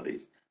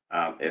utilities.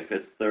 If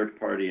it's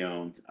third-party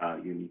owned,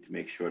 you need to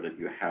make sure that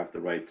you have the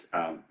right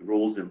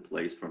rules in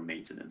place for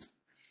maintenance.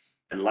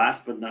 And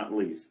last but not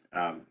least,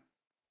 I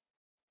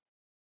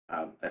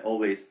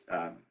always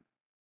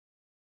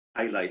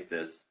highlight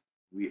this.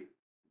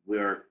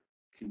 We're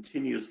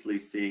continuously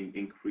seeing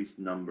increased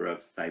number of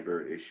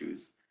cyber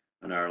issues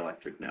on our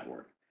electric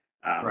network.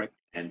 Right.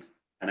 And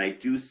I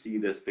do see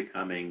this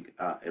becoming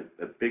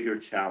a bigger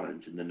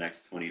challenge in the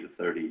next 20 to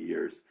 30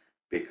 years,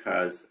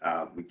 because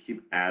we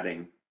keep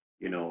adding,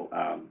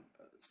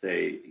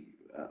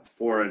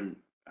 foreign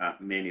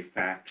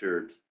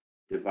manufactured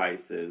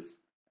devices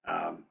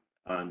on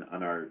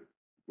our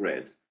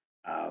grid,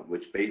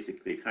 which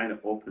basically kind of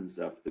opens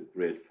up the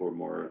grid for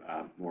more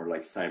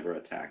like cyber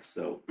attacks.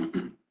 So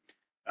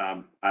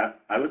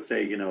I would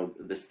say,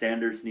 the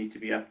standards need to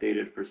be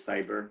updated for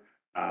cyber,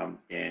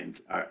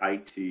 and our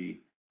IT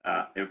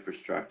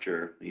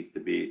infrastructure needs to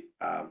be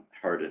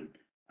hardened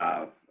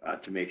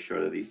to make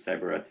sure that these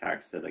cyber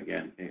attacks that,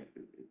 again,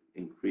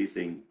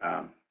 increasing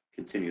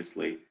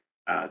continuously,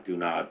 do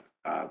not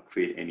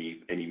create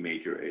any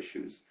major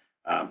issues.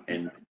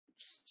 And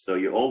so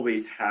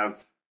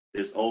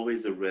there's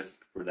always a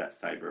risk for that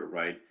cyber,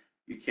 right?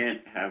 You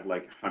can't have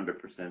like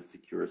 100%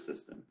 secure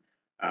system.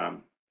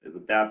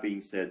 With that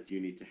being said, you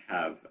need to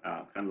have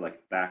kind of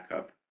like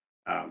backup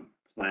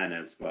plan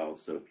as well.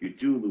 So if you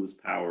do lose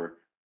power,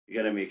 you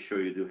got to make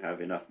sure you do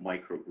have enough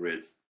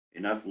microgrids,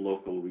 enough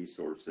local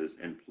resources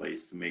in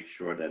place to make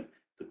sure that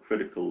the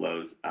critical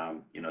loads,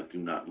 do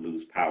not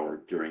lose power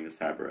during the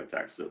cyber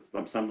attack. So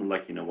something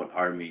like, what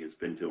Army has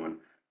been doing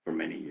for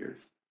many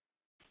years.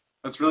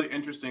 That's really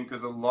interesting,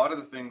 because a lot of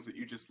the things that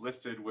you just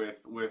listed with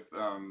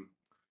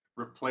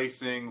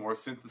replacing or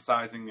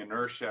synthesizing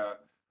inertia,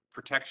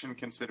 protection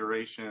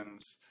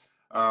considerations,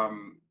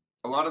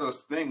 a lot of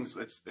those things,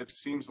 it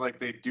seems like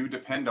they do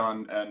depend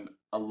on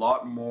a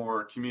lot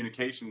more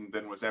communication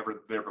than was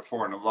ever there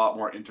before, and a lot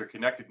more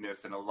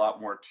interconnectedness, and a lot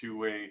more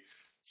two-way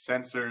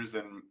sensors,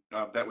 and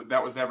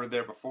that was ever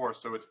there before.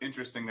 So it's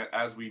interesting that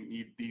as we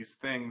need these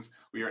things,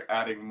 we are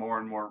adding more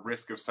and more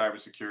risk of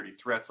cybersecurity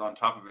threats on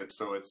top of it.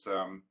 So it's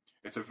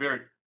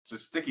a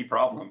sticky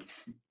problem.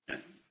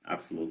 Yes,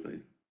 absolutely.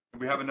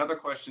 We have another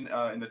question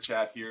in the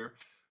chat here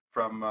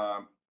from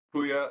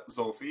Puya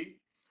Zolfi.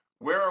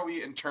 Where are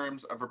we in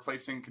terms of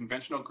replacing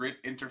conventional grid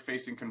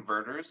interfacing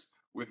converters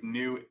with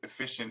new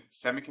efficient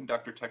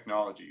semiconductor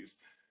technologies,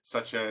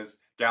 such as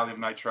gallium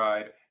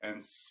nitride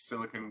and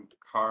silicon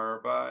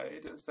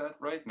carbide? Is that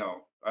right?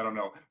 No, I don't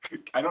know.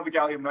 I know the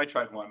gallium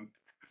nitride one,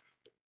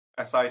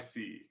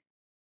 SiC.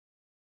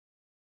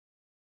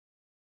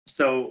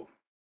 So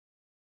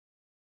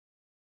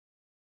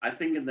I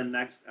think in the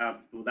next,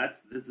 well,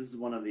 this is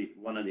one of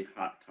the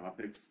hot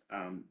topics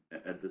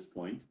at this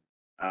point.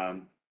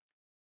 Um,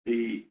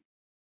 the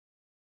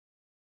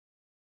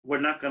We're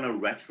not going to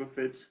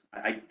retrofit.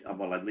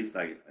 Well, at least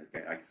I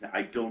can say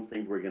I don't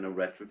think we're going to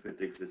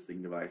retrofit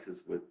existing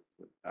devices with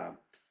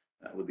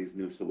these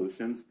new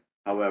solutions.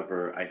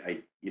 However,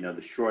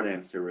 the short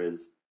answer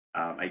is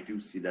I do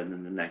see that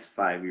in the next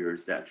 5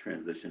 years that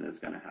transition is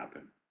going to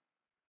happen.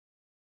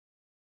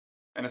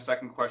 And a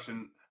second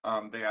question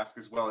they ask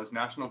as well, is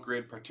National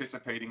Grid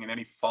participating in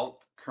any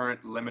fault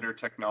current limiter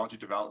technology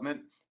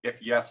development?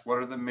 If yes, what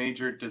are the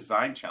major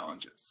design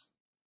challenges?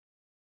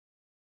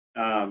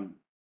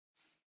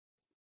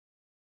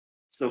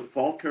 So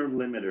fault current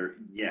limiter,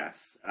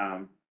 yes.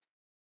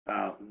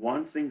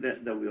 One thing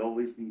that we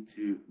always need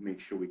to make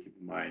sure we keep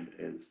in mind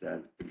is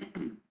that,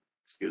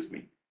 excuse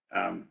me,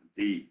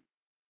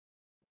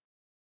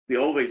 we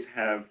always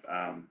have,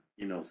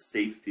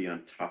 safety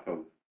on top of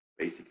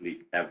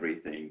basically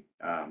everything,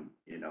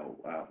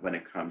 when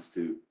it comes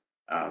to,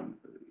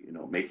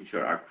 making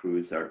sure our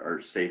crews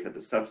are safe at the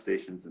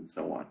substations and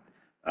so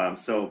on.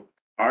 So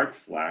arc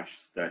flash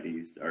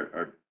studies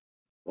are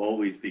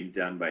always being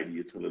done by the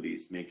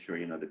utilities, make sure,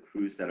 the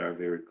crews that are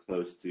very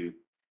close to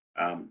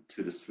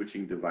the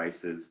switching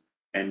devices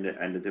and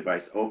the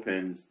device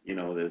opens,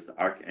 there's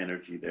arc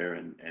energy there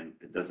and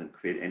it doesn't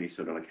create any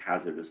sort of like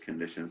hazardous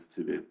conditions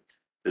to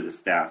the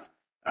staff.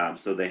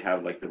 So they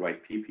have like the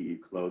right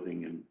PPE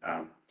clothing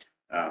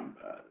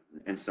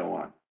and so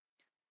on.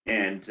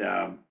 And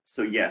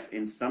so yes,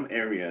 in some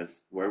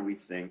areas where we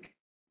think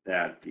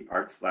that the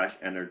arc flash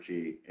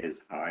energy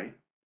is high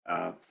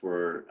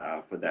for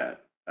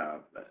that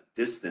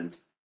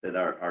distance that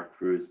our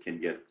crews can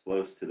get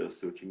close to those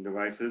switching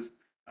devices,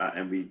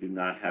 and we do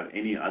not have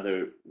any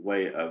other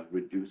way of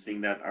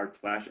reducing that arc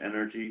flash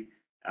energy,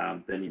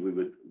 then we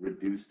would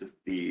reduce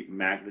the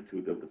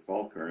magnitude of the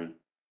fault current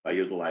by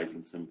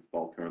utilizing some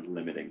fault current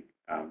limiting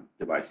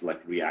devices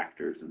like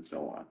reactors and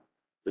so on.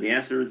 So the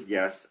answer is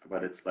yes,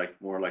 but it's like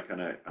more like on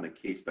a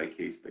case by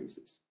case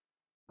basis.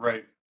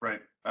 Right,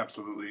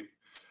 absolutely.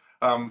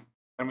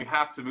 And we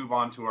have to move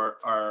on to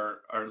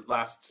our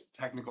last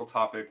technical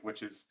topic,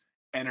 which is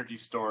energy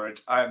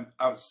storage. I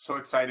was so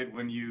excited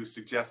when you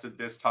suggested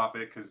this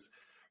topic because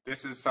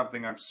this is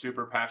something I'm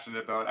super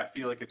passionate about. I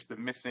feel like it's the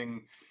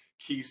missing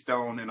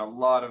keystone in a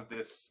lot of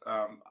this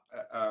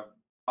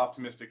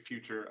optimistic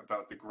future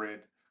about the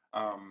grid.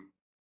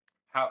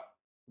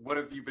 What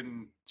have you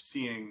been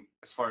seeing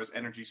as far as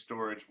energy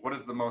storage? What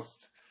is the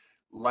most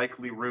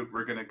likely route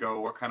we're going to go?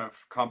 What kind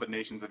of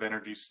combinations of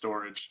energy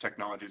storage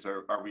technologies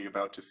are we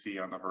about to see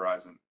on the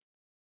horizon?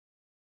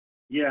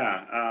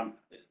 Yeah,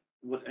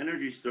 with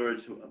energy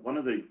storage, one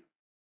of the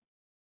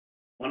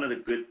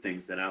good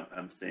things that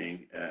I'm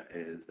saying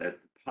is that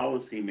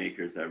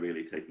policymakers are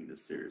really taking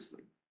this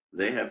seriously.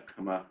 They have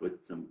come up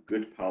with some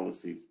good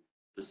policies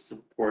to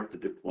support the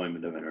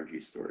deployment of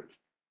energy storage.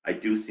 I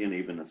do see an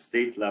even a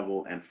state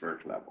level and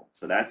FERC level.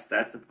 So that's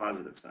the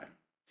positive side.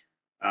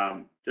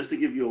 Just to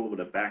give you a little bit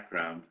of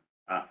background,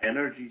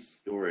 energy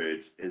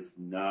storage is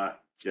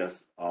not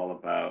just all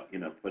about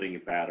putting a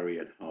battery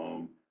at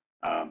home,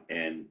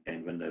 and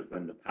when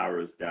the power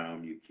is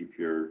down, you keep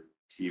your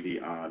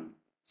TV on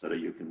so that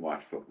you can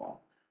watch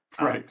football.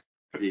 Right.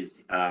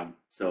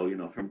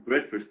 So from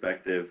grid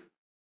perspective,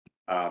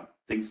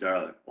 things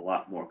are a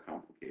lot more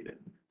complicated,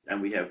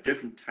 and we have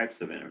different types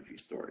of energy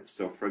storage.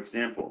 So, for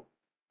example,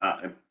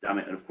 and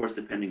of course,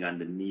 depending on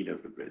the need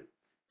of the grid.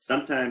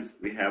 Sometimes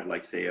we have,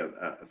 like, say,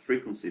 a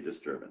frequency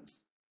disturbance,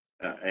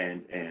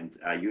 and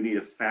you need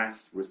a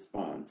fast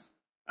response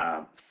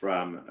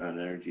from an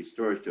energy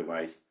storage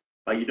device,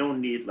 but you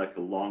don't need like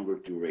a longer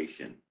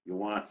duration. You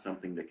want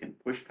something that can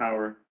push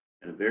power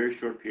in a very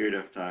short period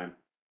of time,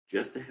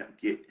 just to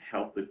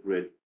help the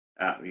grid,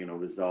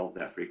 resolve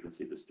that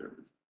frequency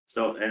disturbance.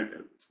 So,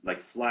 and like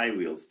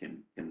flywheels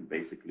can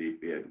basically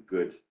be a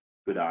good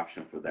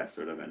option for that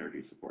sort of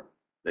energy support.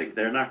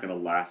 They're not going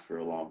to last for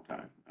a long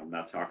time. I'm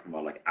not talking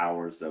about like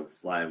hours of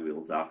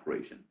flywheels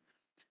operation.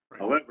 Right.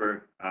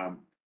 However,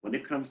 when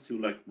it comes to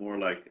like more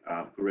like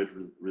grid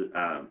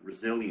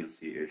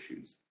resiliency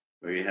issues,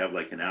 where you have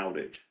like an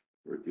outage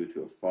or due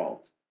to a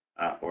fault,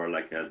 or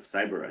like a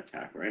cyber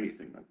attack or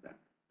anything like that,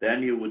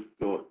 then you would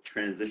go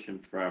transition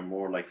from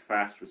more like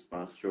fast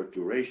response, short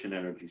duration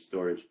energy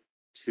storage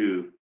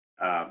to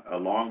a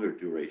longer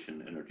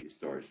duration energy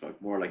storage, so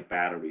like more like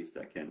batteries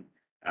that can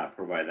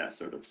provide that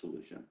sort of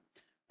solution.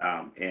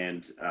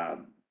 And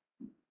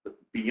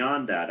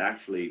beyond that,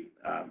 actually,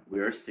 we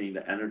are seeing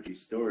the energy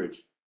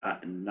storage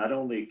not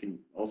only can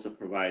also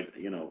provide,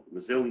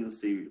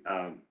 resiliency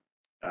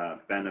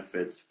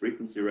benefits,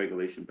 frequency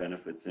regulation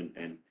benefits,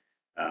 and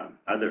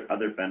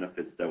other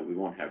benefits that we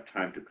won't have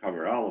time to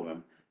cover all of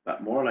them,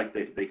 but more like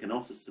they can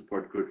also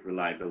support grid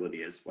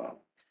reliability as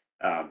well.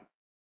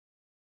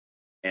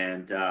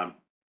 And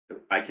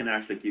I can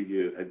actually give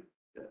you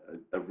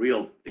a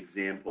real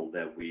example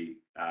that we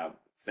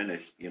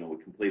finished, we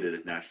completed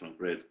at National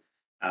Grid.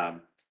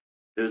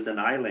 There's an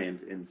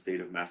island in the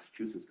state of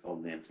Massachusetts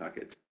called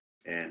Nantucket.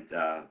 And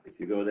if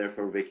you go there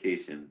for a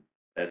vacation,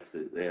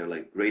 they have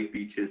like great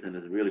beaches and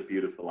it's a really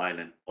beautiful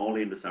island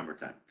only in the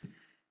summertime.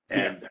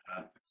 And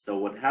so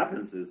what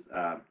happens is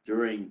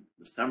during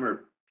the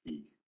summer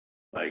peak,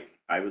 like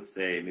I would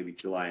say maybe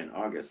July and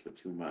August for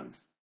 2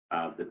 months,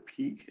 the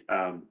peak,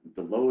 the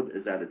load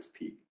is at its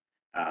peak.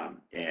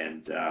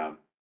 And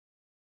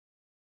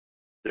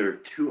there are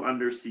two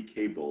undersea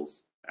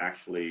cables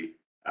actually,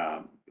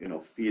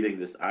 feeding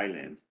this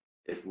island.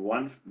 If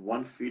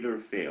one feeder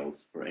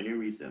fails for any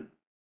reason,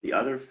 the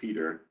other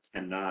feeder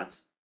cannot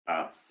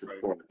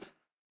support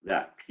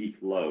that peak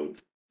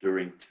load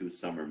during 2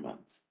 summer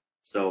months.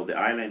 So the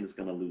island is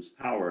going to lose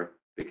power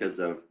because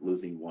of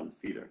losing one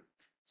feeder.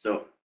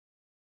 So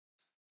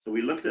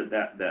we looked at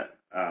that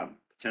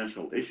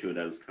potential issue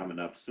that was coming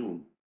up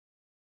soon,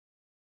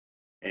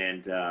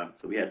 and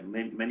so we had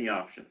many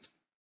options.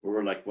 We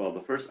were like, well,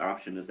 the first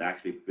option is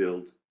actually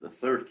build the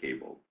third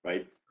cable,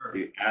 right? Sure, So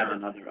you add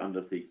another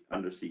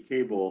undersea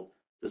cable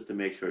just to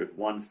make sure if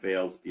one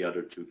fails, the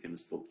other two can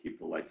still keep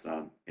the lights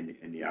on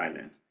in the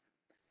island.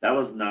 That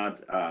was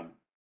not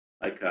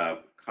like a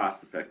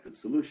cost-effective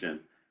solution.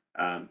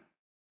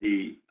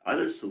 The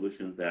other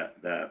solution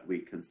that we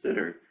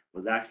considered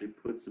was actually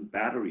put some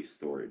battery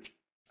storage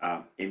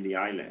in the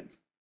island.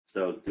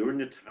 So during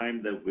the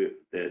time that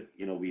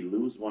we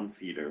lose one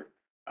feeder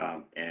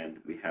and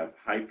we have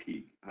high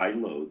peak, high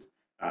load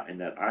in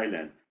that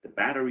island, the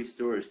battery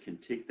storage can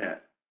take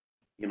that,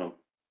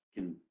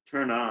 can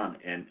turn on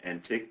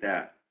and take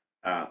that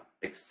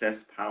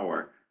excess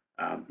power,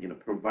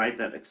 provide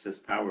that excess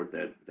power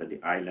that the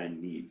island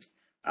needs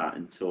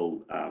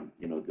until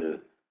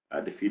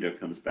the feeder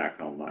comes back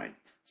online.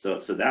 So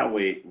that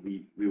way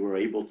we were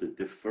able to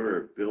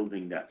defer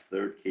building that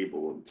third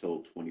cable until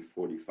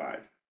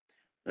 2045.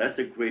 That's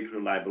a great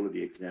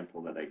reliability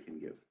example that I can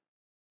give.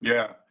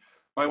 Yeah.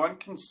 My one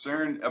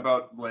concern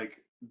about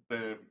like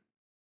the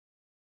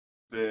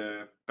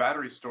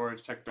battery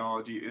storage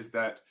technology is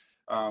that,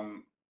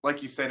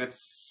 like you said,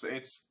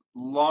 it's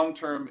long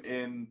term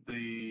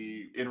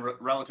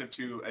relative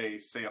to a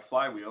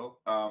flywheel,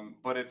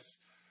 but it's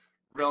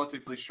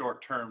relatively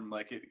short term.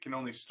 Like it can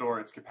only store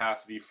its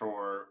capacity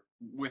for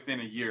within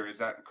a year. Is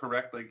that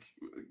correct? Like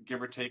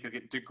give or take, like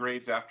it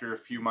degrades after a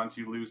few months.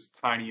 You lose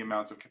tiny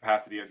amounts of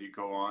capacity as you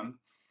go on.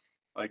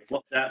 Like,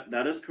 well,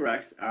 that is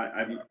correct.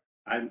 I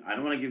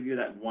don't want to give you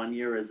that 1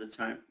 year as a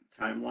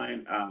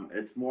timeline.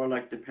 It's more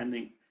like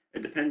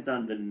it depends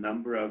on the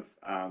number of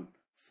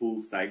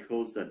full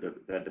cycles that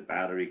the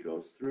battery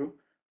goes through.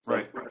 So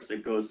right. Of course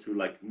it goes through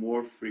like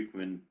more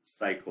frequent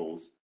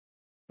cycles.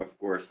 Of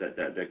course that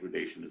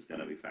degradation is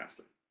going to be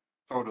faster.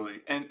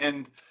 Totally.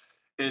 And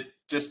it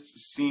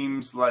just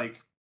seems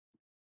like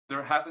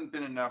there hasn't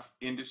been enough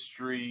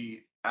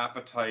industry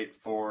appetite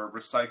for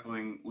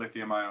recycling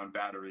lithium ion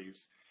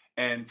batteries.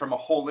 And from a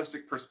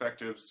holistic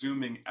perspective,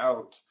 zooming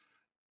out,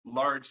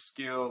 large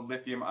scale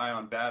lithium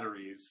ion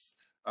batteries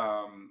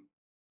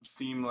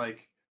seem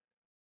like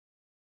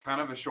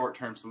kind of a short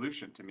term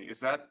solution to me.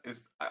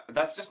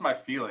 That's just my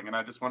feeling, and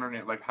I just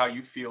wondering like how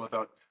you feel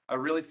about. I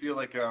really feel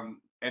like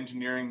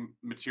engineering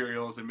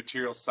materials and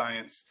material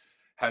science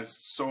has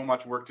so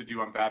much work to do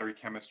on battery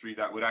chemistry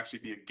that would actually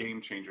be a game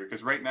changer.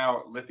 Because right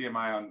now, lithium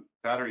ion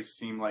batteries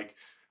seem like,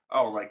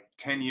 oh, like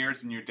 10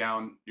 years and you're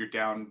down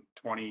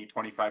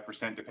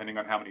 20-25% depending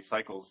on how many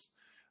cycles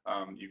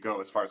you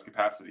go as far as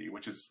capacity,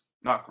 which is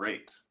not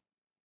great.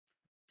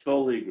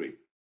 Totally agree.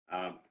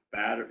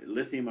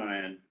 Lithium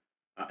ion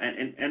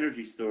and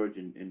energy storage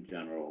in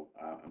general,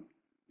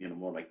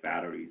 more like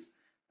batteries,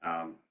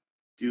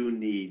 do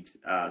need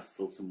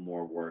still some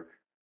more work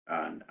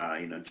on,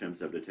 in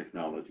terms of the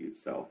technology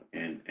itself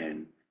and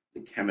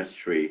the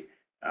chemistry.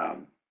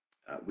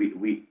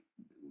 We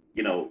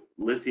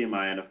lithium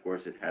ion, of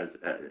course, it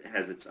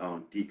has its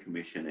own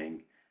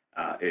decommissioning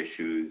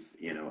issues,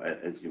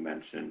 as you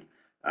mentioned.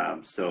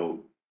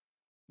 So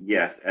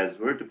yes, as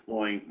we're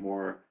deploying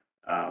more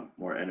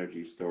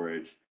energy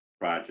storage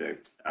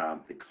projects,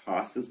 the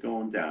cost is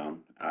going down.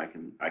 I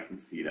can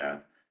see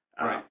that.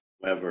 Right.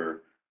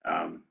 However,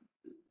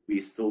 we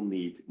still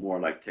need more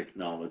like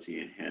technology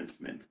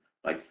enhancement,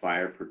 like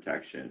fire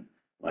protection,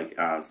 like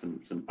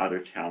some other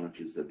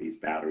challenges that these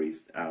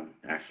batteries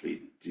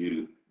actually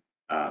do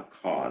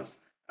cause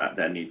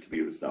that need to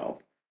be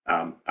resolved.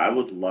 I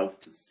would love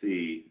to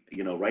see,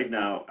 right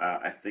now,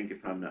 I think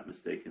if I'm not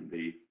mistaken,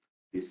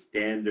 the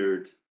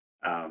standard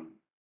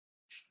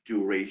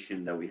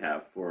duration that we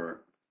have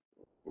for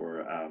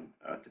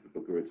a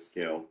typical grid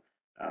scale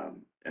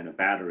and a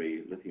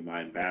battery, lithium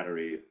ion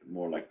battery,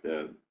 more like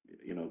the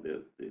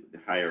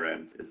higher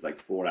end is like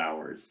 4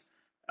 hours,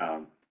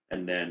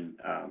 and then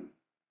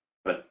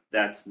but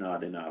that's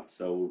not enough.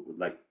 So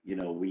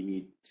we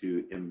need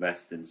to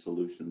invest in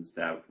solutions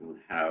that will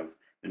have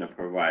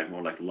provide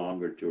more like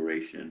longer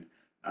duration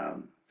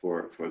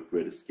for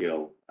grid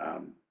scale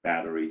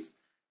batteries.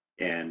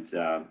 And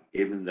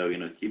even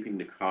though keeping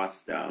the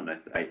costs down,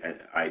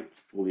 I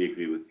fully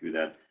agree with you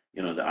that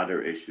the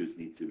other issues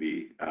need to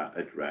be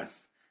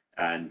addressed.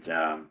 And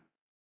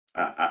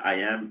I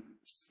am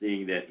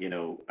seeing that,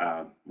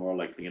 more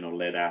likely,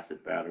 lead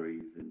acid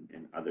batteries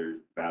and other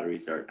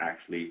batteries are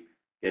actually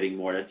getting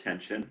more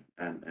attention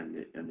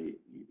and the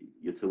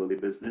utility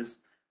business.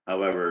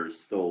 However,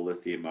 still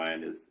lithium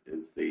ion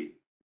is the,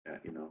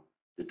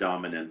 the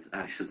dominant,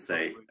 I should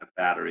say,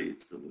 battery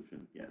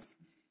solution. Yes.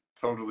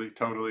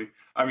 Totally.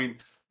 I mean,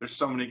 there's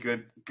so many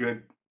good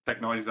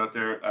technologies out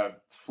there.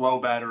 Flow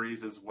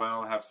batteries as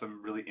well have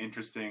some really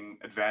interesting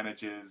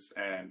advantages,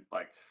 and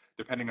like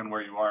depending on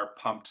where you are,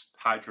 pumped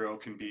hydro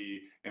can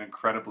be an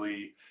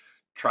incredibly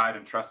tried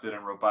and trusted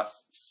and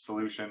robust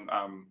solution.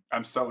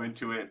 I'm so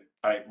into it.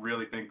 I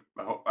really think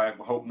I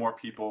hope more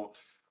people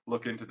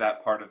look into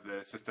that part of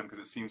the system, because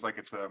it seems like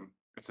it's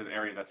an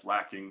area that's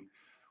lacking.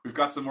 We've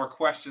got some more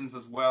questions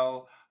as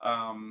well.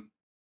 I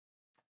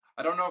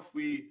don't know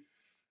if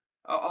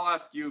I'll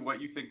ask you what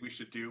you think we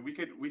should do. We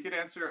could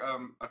answer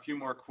a few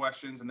more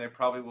questions, and they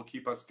probably will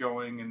keep us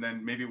going. And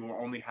then maybe we'll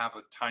only have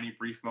a tiny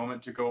brief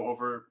moment to go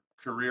over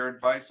career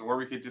advice, or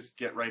we could just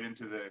get right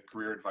into the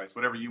career advice,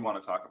 whatever you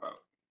want to talk about.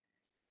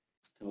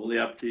 It's totally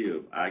up to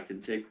you. I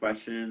can take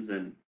questions,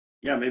 and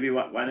yeah, maybe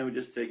why don't we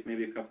just take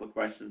maybe a couple of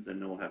questions,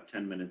 and then we'll have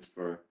 10 minutes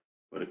for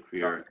the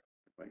career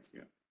advice.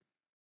 Yeah.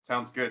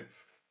 Sounds good.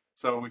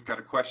 So we've got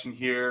a question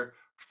here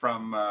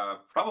from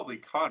probably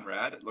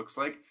Conrad, it looks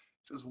like.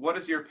 It says, what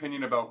is your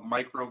opinion about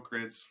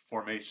microgrids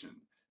formation?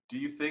 Do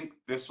you think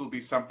this will be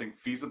something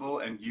feasible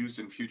and used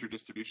in future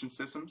distribution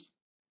systems?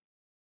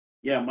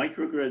 Yeah,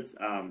 microgrids,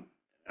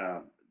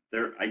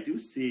 I do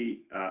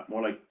see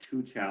more like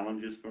two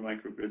challenges for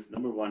microgrids.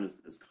 Number one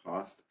is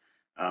cost.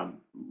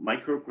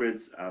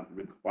 Microgrids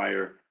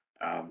require,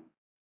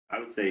 I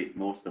would say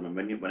most of them,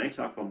 when I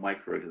talk about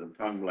microgrids, I'm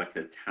talking like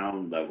a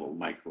town level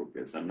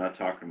microgrids. I'm not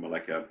talking about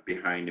like a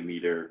behind the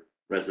meter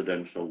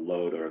residential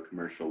load or a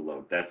commercial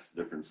load. That's a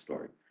different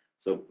story.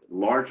 So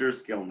larger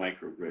scale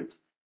microgrids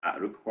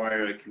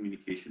require a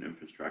communication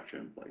infrastructure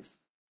in place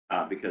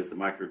because the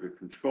microgrid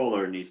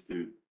controller needs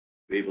to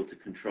be able to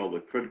control the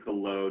critical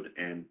load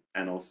and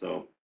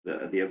also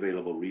the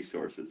available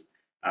resources.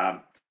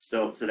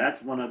 So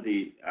that's one of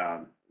the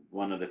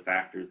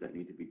factors that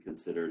need to be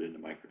considered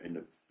in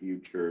the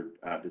future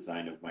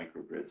design of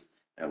microgrids.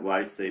 Well,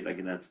 I say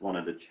again, that's one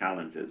of the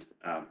challenges.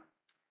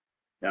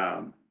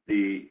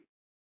 The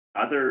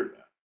other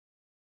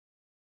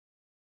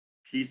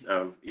piece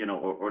of,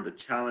 or the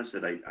challenge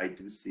that I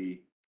do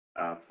see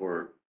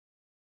for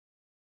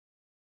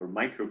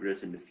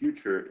microgrids in the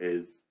future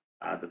is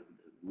the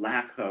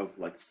lack of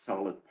like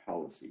solid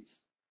policies.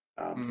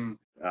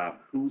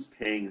 Who's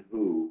paying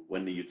who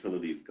when the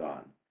utility is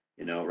gone,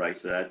 right?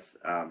 So that's,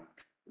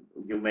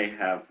 you may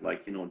have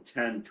like,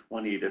 10,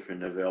 20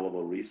 different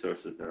available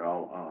resources that are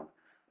all on.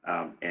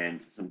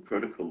 And some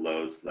critical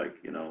loads like,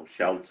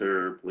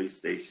 shelter, police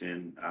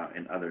station,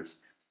 and others.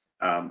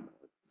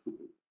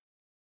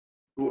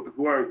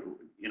 Who are,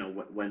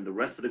 when the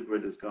rest of the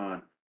grid is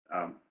gone,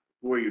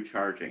 who are you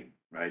charging,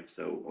 right?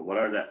 So what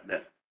are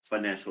that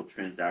financial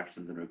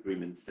transactions and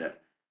agreements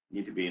that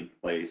need to be in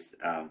place?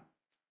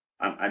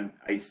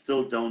 I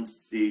still don't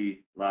see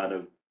a lot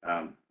of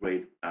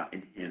great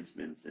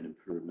enhancements and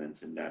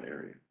improvements in that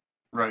area.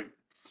 Right.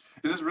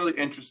 This is really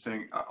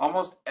interesting.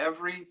 Almost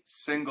every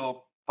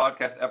single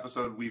podcast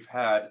episode we've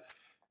had,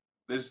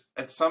 there's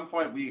at some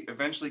point we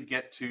eventually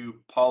get to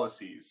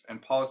policies and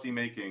policy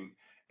making.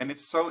 And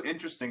it's so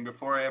interesting.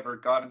 Before I ever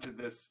got into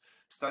this,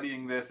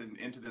 studying this and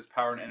into this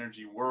power and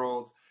energy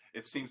world,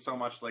 it seems so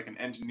much like an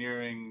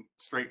engineering,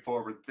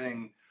 straightforward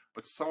thing,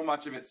 but so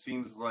much of it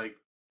seems like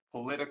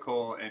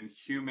political and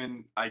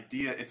human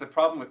idea. It's a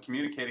problem with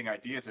communicating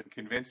ideas and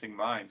convincing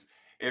minds.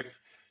 If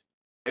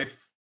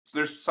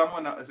there's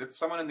someone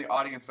in the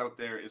audience out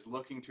there is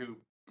looking to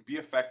be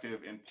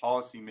effective in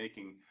policy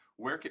making,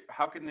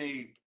 how can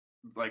they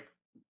like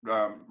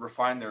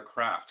refine their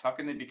craft? How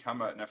can they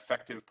become an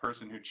effective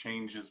person who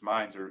changes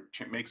minds or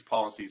makes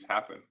policies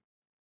happen?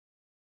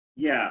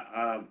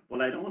 Yeah,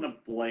 well, I don't want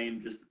to blame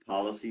just the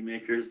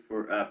policymakers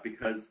for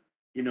because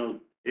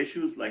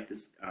issues like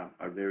this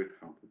are very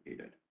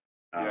complicated.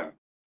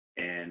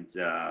 And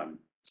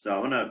so I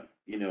want to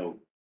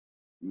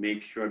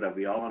make sure that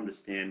we all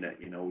understand that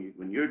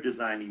when you're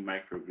designing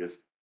microgrids,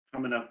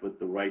 coming up with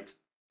the right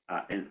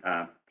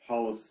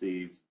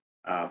policies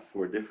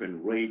for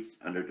different rates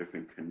under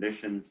different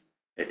conditions,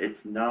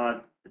 it's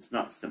not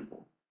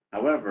simple.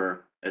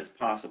 However, it's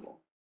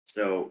possible.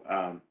 So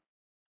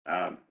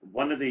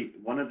one of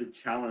the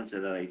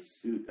challenges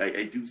that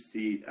I do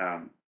see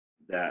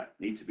that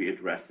need to be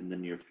addressed in the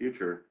near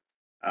future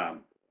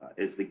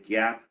is the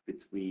gap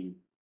between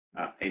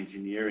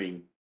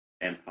engineering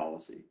and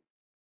policy.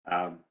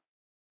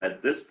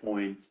 At this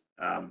point,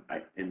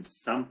 in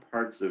some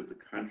parts of the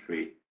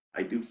country,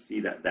 I do see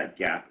that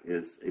gap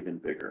is even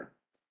bigger,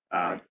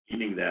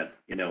 meaning that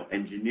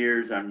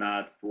engineers are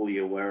not fully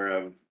aware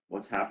of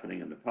what's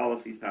happening on the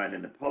policy side,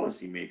 and the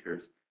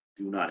policymakers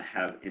do not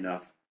have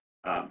enough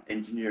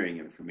engineering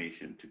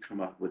information to come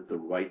up with the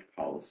right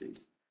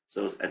policies.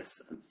 So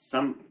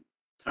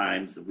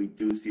sometimes we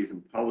do see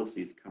some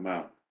policies come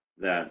out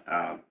that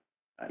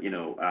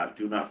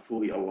do not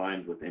fully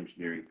align with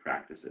engineering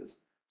practices.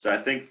 So I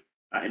think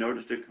in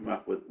order to come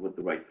up with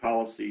the right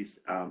policies,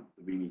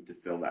 we need to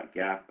fill that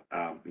gap.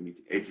 We need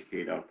to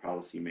educate our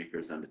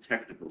policymakers on the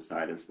technical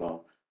side as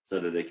well, so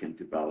that they can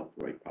develop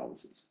the right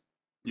policies.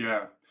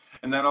 Yeah,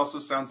 and that also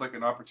sounds like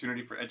an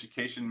opportunity for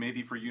education,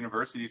 maybe for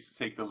universities to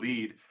take the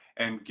lead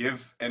and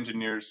give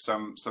engineers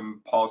some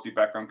policy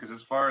background. Because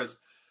as far as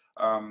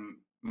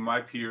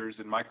my peers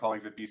and my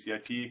colleagues at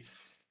BCIT,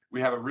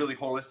 we have a really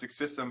holistic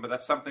system, but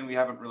that's something we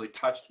haven't really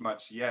touched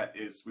much yet.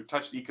 Is we've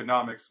touched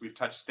economics, we've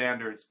touched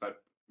standards, but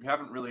we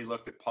haven't really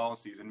looked at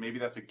policies, and maybe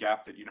that's a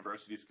gap that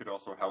universities could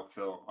also help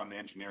fill on the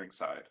engineering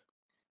side.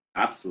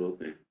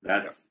 Absolutely,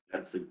 that's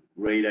a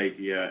great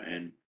idea,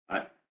 and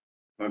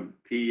from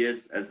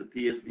PES, as the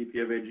PES VP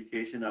of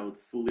Education, I would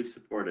fully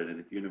support it. And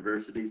if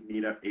universities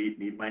need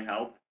my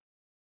help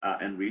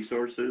and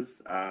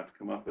resources to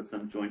come up with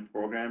some joint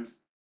programs,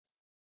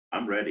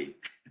 I'm ready.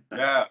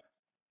 Yeah,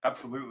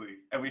 absolutely.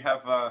 And we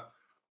have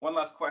one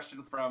last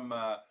question from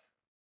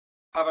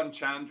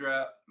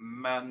Pavanchandra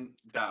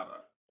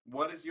Mandava.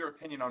 What is your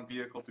opinion on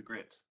vehicle to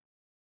grid?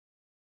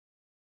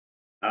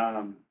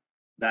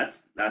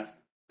 That's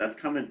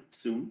coming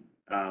soon.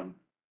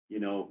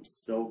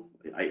 So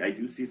I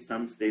do see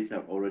some states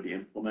have already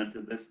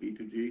implemented this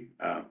V2G,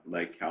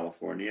 like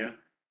California,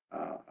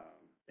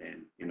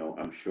 and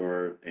I'm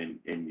sure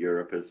in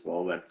Europe as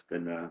well. That's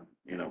been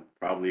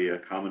probably a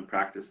common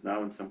practice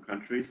now in some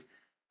countries.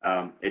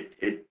 And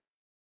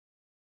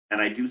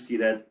I do see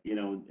that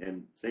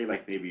and say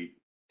like maybe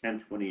 10,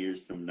 20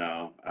 years from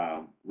now,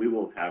 we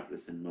will have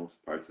this in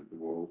most parts of the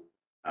world,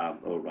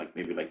 or like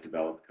maybe like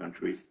developed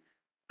countries.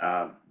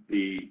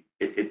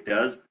 It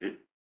does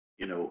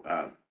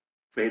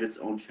create its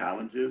own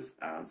challenges,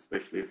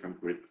 especially from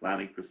grid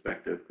planning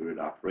perspective, grid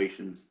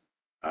operations.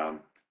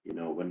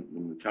 When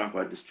we talk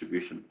about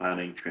distribution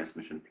planning,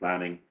 transmission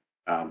planning,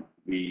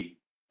 we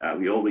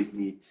always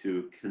need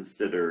to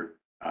consider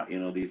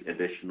these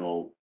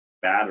additional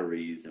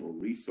batteries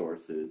and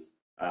resources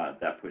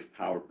that push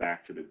power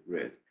back to the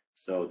grid.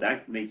 So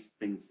that makes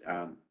things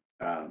a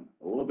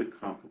little bit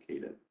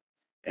complicated.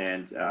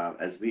 And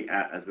as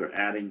we're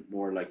adding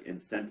more like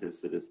incentives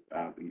to this,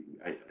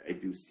 I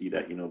do see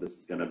that this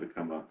is going to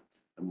become a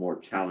more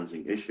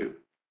challenging issue.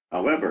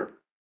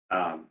 However,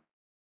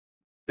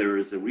 there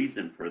is a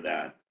reason for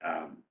that.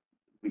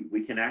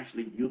 We can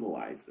actually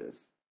utilize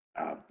this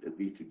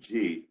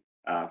V2G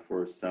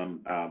for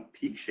some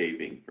peak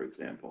shaving, for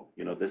example.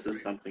 This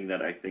is something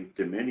that I think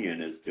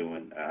Dominion is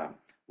doing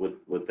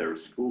with their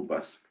school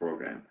bus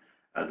program.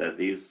 That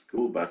these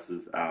school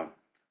buses,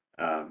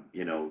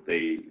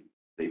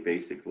 they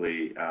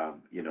basically,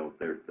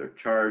 they're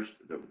charged,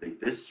 they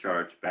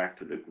discharge back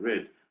to the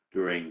grid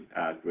during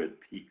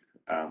grid peak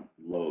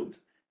load,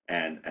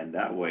 and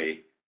that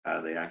way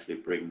they actually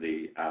bring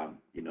the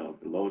the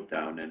load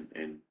down,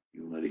 and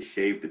they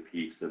shave the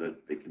peak so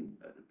that they can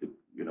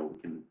we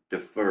can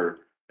defer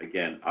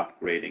again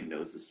upgrading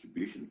those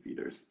distribution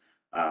feeders,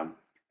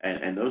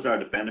 and those are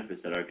the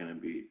benefits that are going to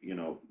be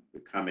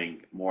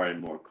becoming more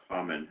and more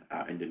common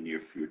in the near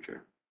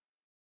future.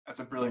 That's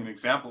a brilliant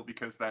example,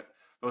 because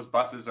those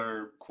buses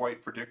are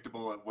quite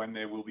predictable at when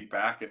they will be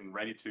back and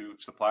ready to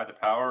supply the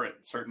power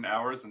at certain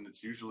hours, and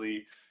it's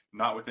usually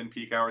not within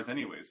peak hours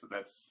anyway. So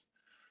that's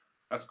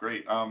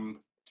great.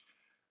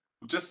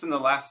 Just in the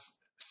last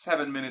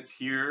 7 minutes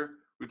here,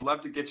 we'd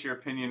love to get your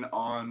opinion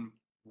on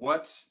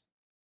what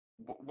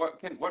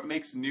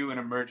makes new and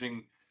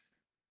emerging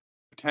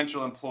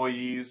potential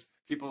employees,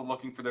 people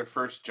looking for their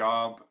first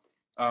job.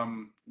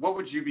 What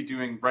would you be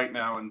doing right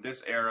now in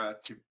this era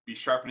to be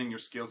sharpening your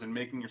skills and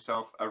making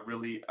yourself a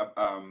really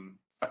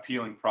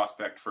appealing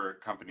prospect for a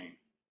company?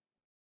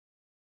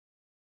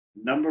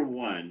 Number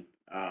one,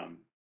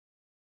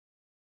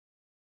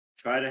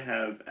 try to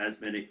have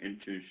as many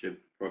internship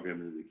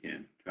programs as you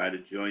can. Try to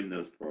join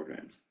those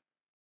programs.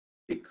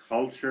 The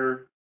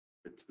culture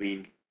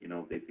between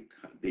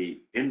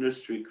the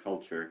industry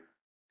culture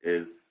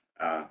is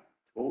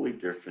totally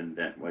different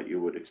than what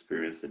you would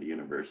experience at a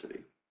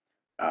university.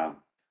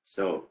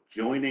 So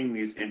joining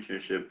these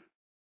internship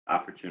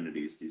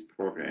opportunities, these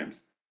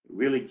programs,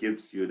 really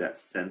gives you that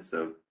sense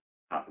of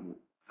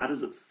how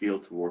does it feel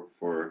to work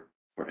for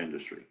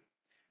industry,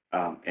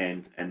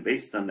 and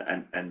based on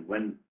and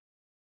when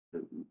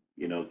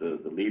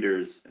the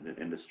leaders in the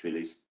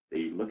industry,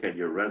 they look at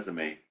your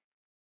resume,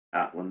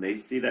 when they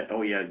see that,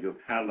 oh yeah,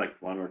 you've had like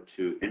 1 or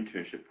 2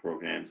 internship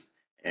programs,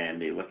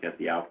 and they look at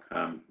the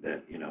outcome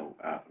that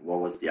what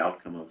was the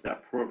outcome of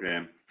that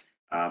program.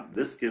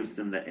 This gives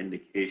them the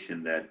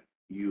indication that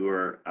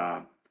you're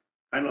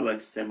kind of like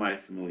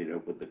semi-familiar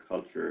with the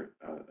culture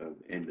of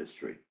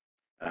industry,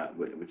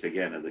 which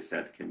again, as I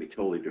said, can be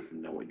totally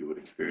different than what you would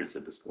experience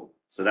at the school.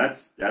 So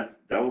that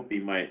would be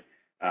my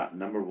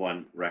number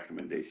one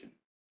recommendation.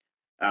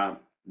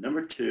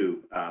 Number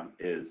two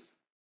is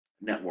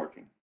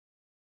networking.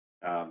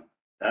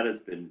 That has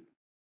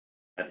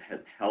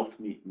helped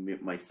me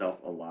myself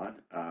a lot,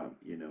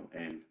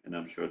 and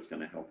I'm sure it's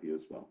going to help you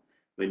as well.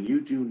 When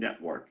you do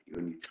network,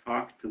 when you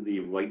talk to the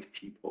right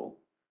people,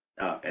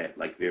 at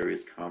like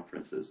various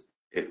conferences,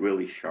 it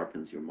really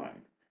sharpens your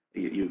mind.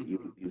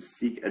 You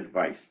seek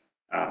advice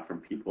from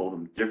people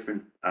from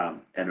different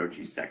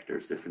energy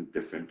sectors,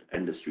 different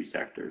industry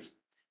sectors,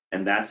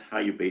 and that's how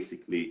you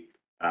basically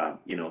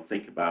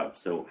think about.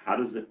 So how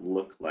does it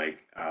look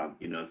like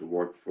to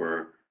work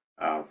for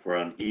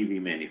an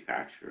EV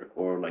manufacturer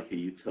or like a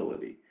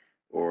utility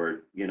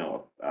or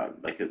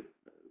like a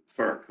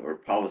FERC or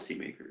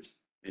policymakers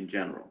in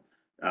general.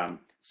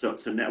 So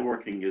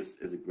networking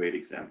is a great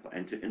example,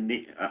 and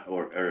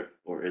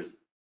or is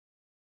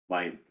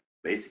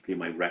basically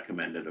my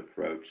recommended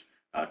approach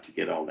to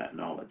get all that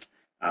knowledge.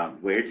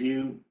 Where do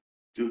you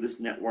do this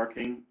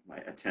networking? By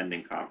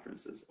attending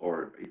conferences,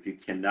 or if you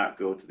cannot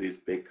go to these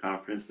big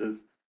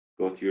conferences,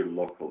 go to your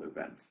local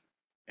events,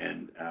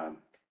 and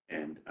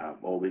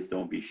always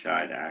don't be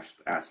shy to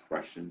ask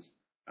questions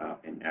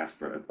and ask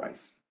for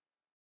advice.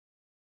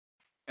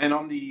 And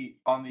on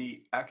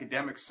the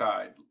academic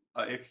side,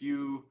 if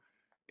you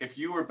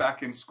were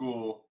back in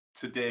school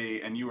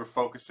today and you were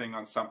focusing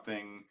on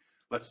something,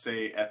 let's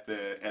say at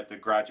the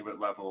graduate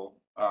level,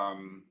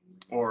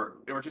 or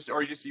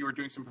just you were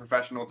doing some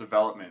professional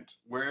development,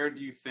 where do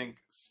you think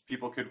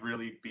people could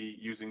really be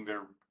using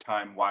their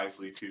time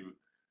wisely to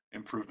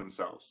improve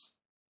themselves?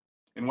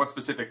 In what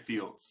specific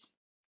fields?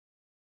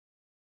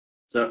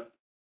 So,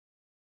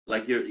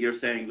 like you're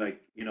saying,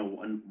 like in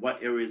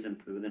what areas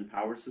within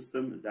power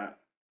system is that?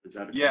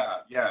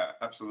 Yeah,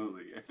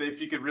 absolutely. If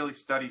you could really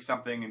study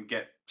something and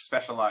get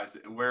specialized,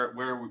 where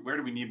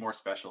do we need more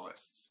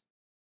specialists?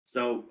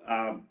 So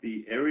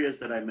the areas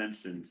that I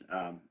mentioned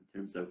in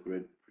terms of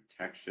grid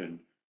protection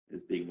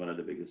is being one of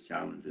the biggest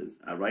challenges.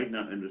 Right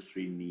now,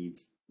 industry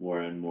needs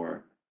more and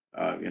more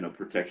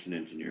protection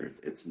engineers.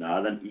 It's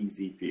not an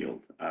easy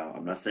field.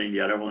 I'm not saying the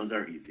other ones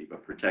are easy,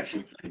 but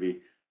protection can be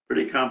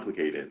pretty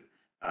complicated.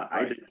 Right.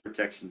 I did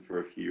protection for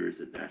a few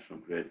years at National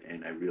Grid,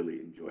 and I really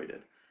enjoyed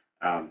it.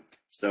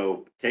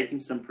 So taking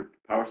some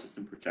power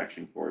system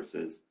protection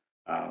courses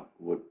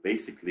would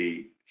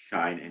basically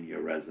shine in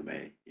your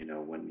resume,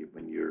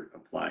 when you're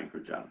applying for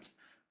jobs,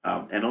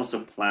 and also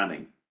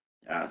planning,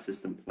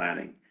 system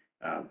planning,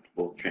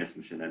 both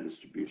transmission and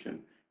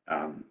distribution.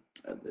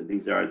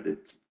 These are the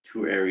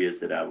two areas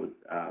that I would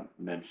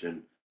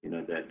mention,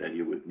 that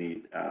you would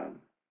need, that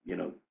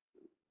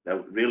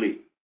would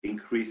really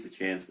increase the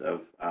chance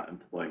of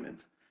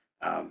employment.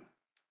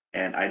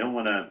 And I don't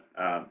want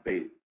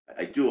to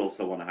I do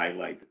also want to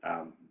highlight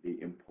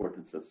the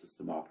importance of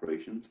system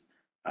operations.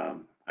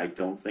 I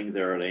don't think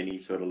there are any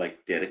sort of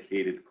like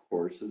dedicated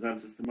courses on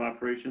system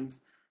operations.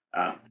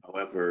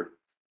 However,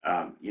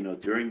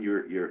 during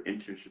your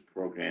internship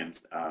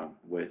programs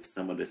with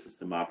some of the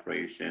system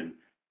operation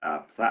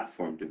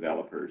platform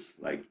developers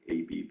like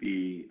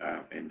ABB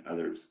and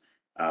others,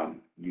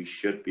 you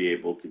should be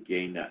able to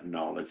gain that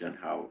knowledge on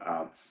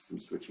how system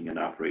switching and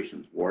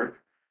operations work,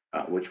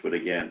 which would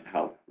again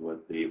help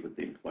with the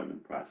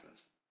employment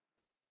process.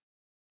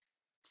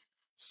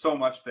 So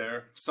much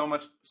there, so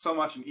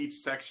much in each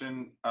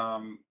section.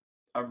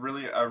 I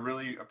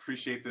really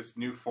appreciate this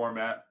new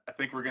format. I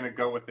think we're gonna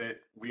go with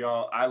it.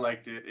 I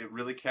liked it. It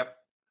really kept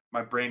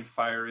my brain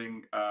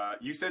firing.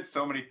 You said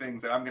so many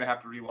things that I'm gonna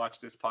have to rewatch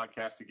this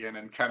podcast again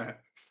and kind of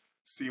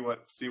see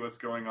what's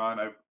going on.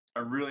 I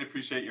really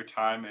appreciate your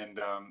time, and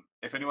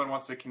if anyone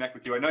wants to connect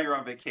with you, I know you're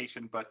on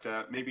vacation, but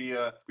maybe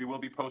we will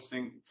be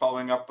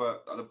following up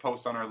the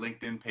post on our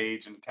LinkedIn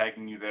page and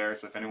tagging you there.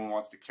 So if anyone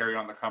wants to carry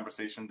on the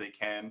conversation, they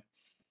can.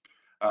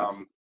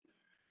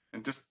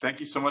 And just thank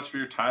you so much for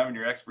your time and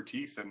your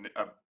expertise, and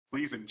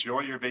please enjoy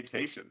your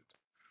vacation.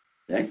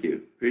 Thank you.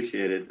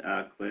 Appreciate it,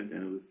 Clint.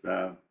 And it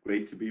was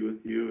great to be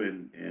with you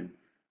and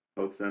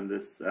folks on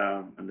this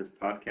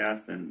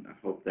podcast. And I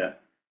hope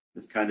that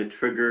this kind of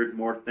triggered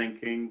more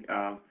thinking.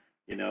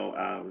 It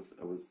was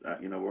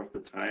worth the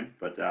time.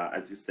 But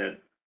as you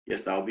said,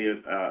 yes, I'll be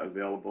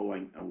available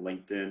on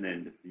LinkedIn.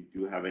 And if you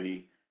do have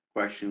any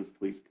questions,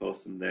 please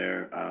post them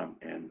there.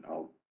 And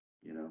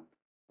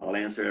I'll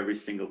answer every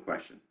single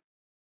question.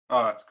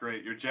 Oh, that's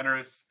great. You're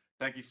generous.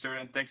 Thank you, sir.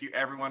 And thank you,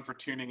 everyone, for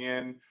tuning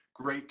in.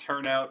 Great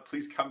turnout.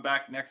 Please come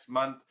back next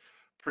month.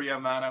 Priya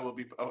Mana will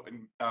be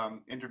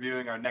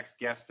interviewing our next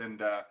guest, and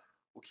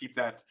we'll keep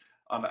that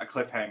on a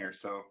cliffhanger.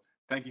 So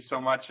thank you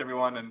so much,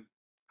 everyone, and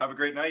have a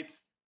great night.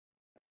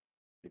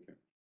 Take care.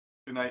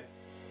 Good night.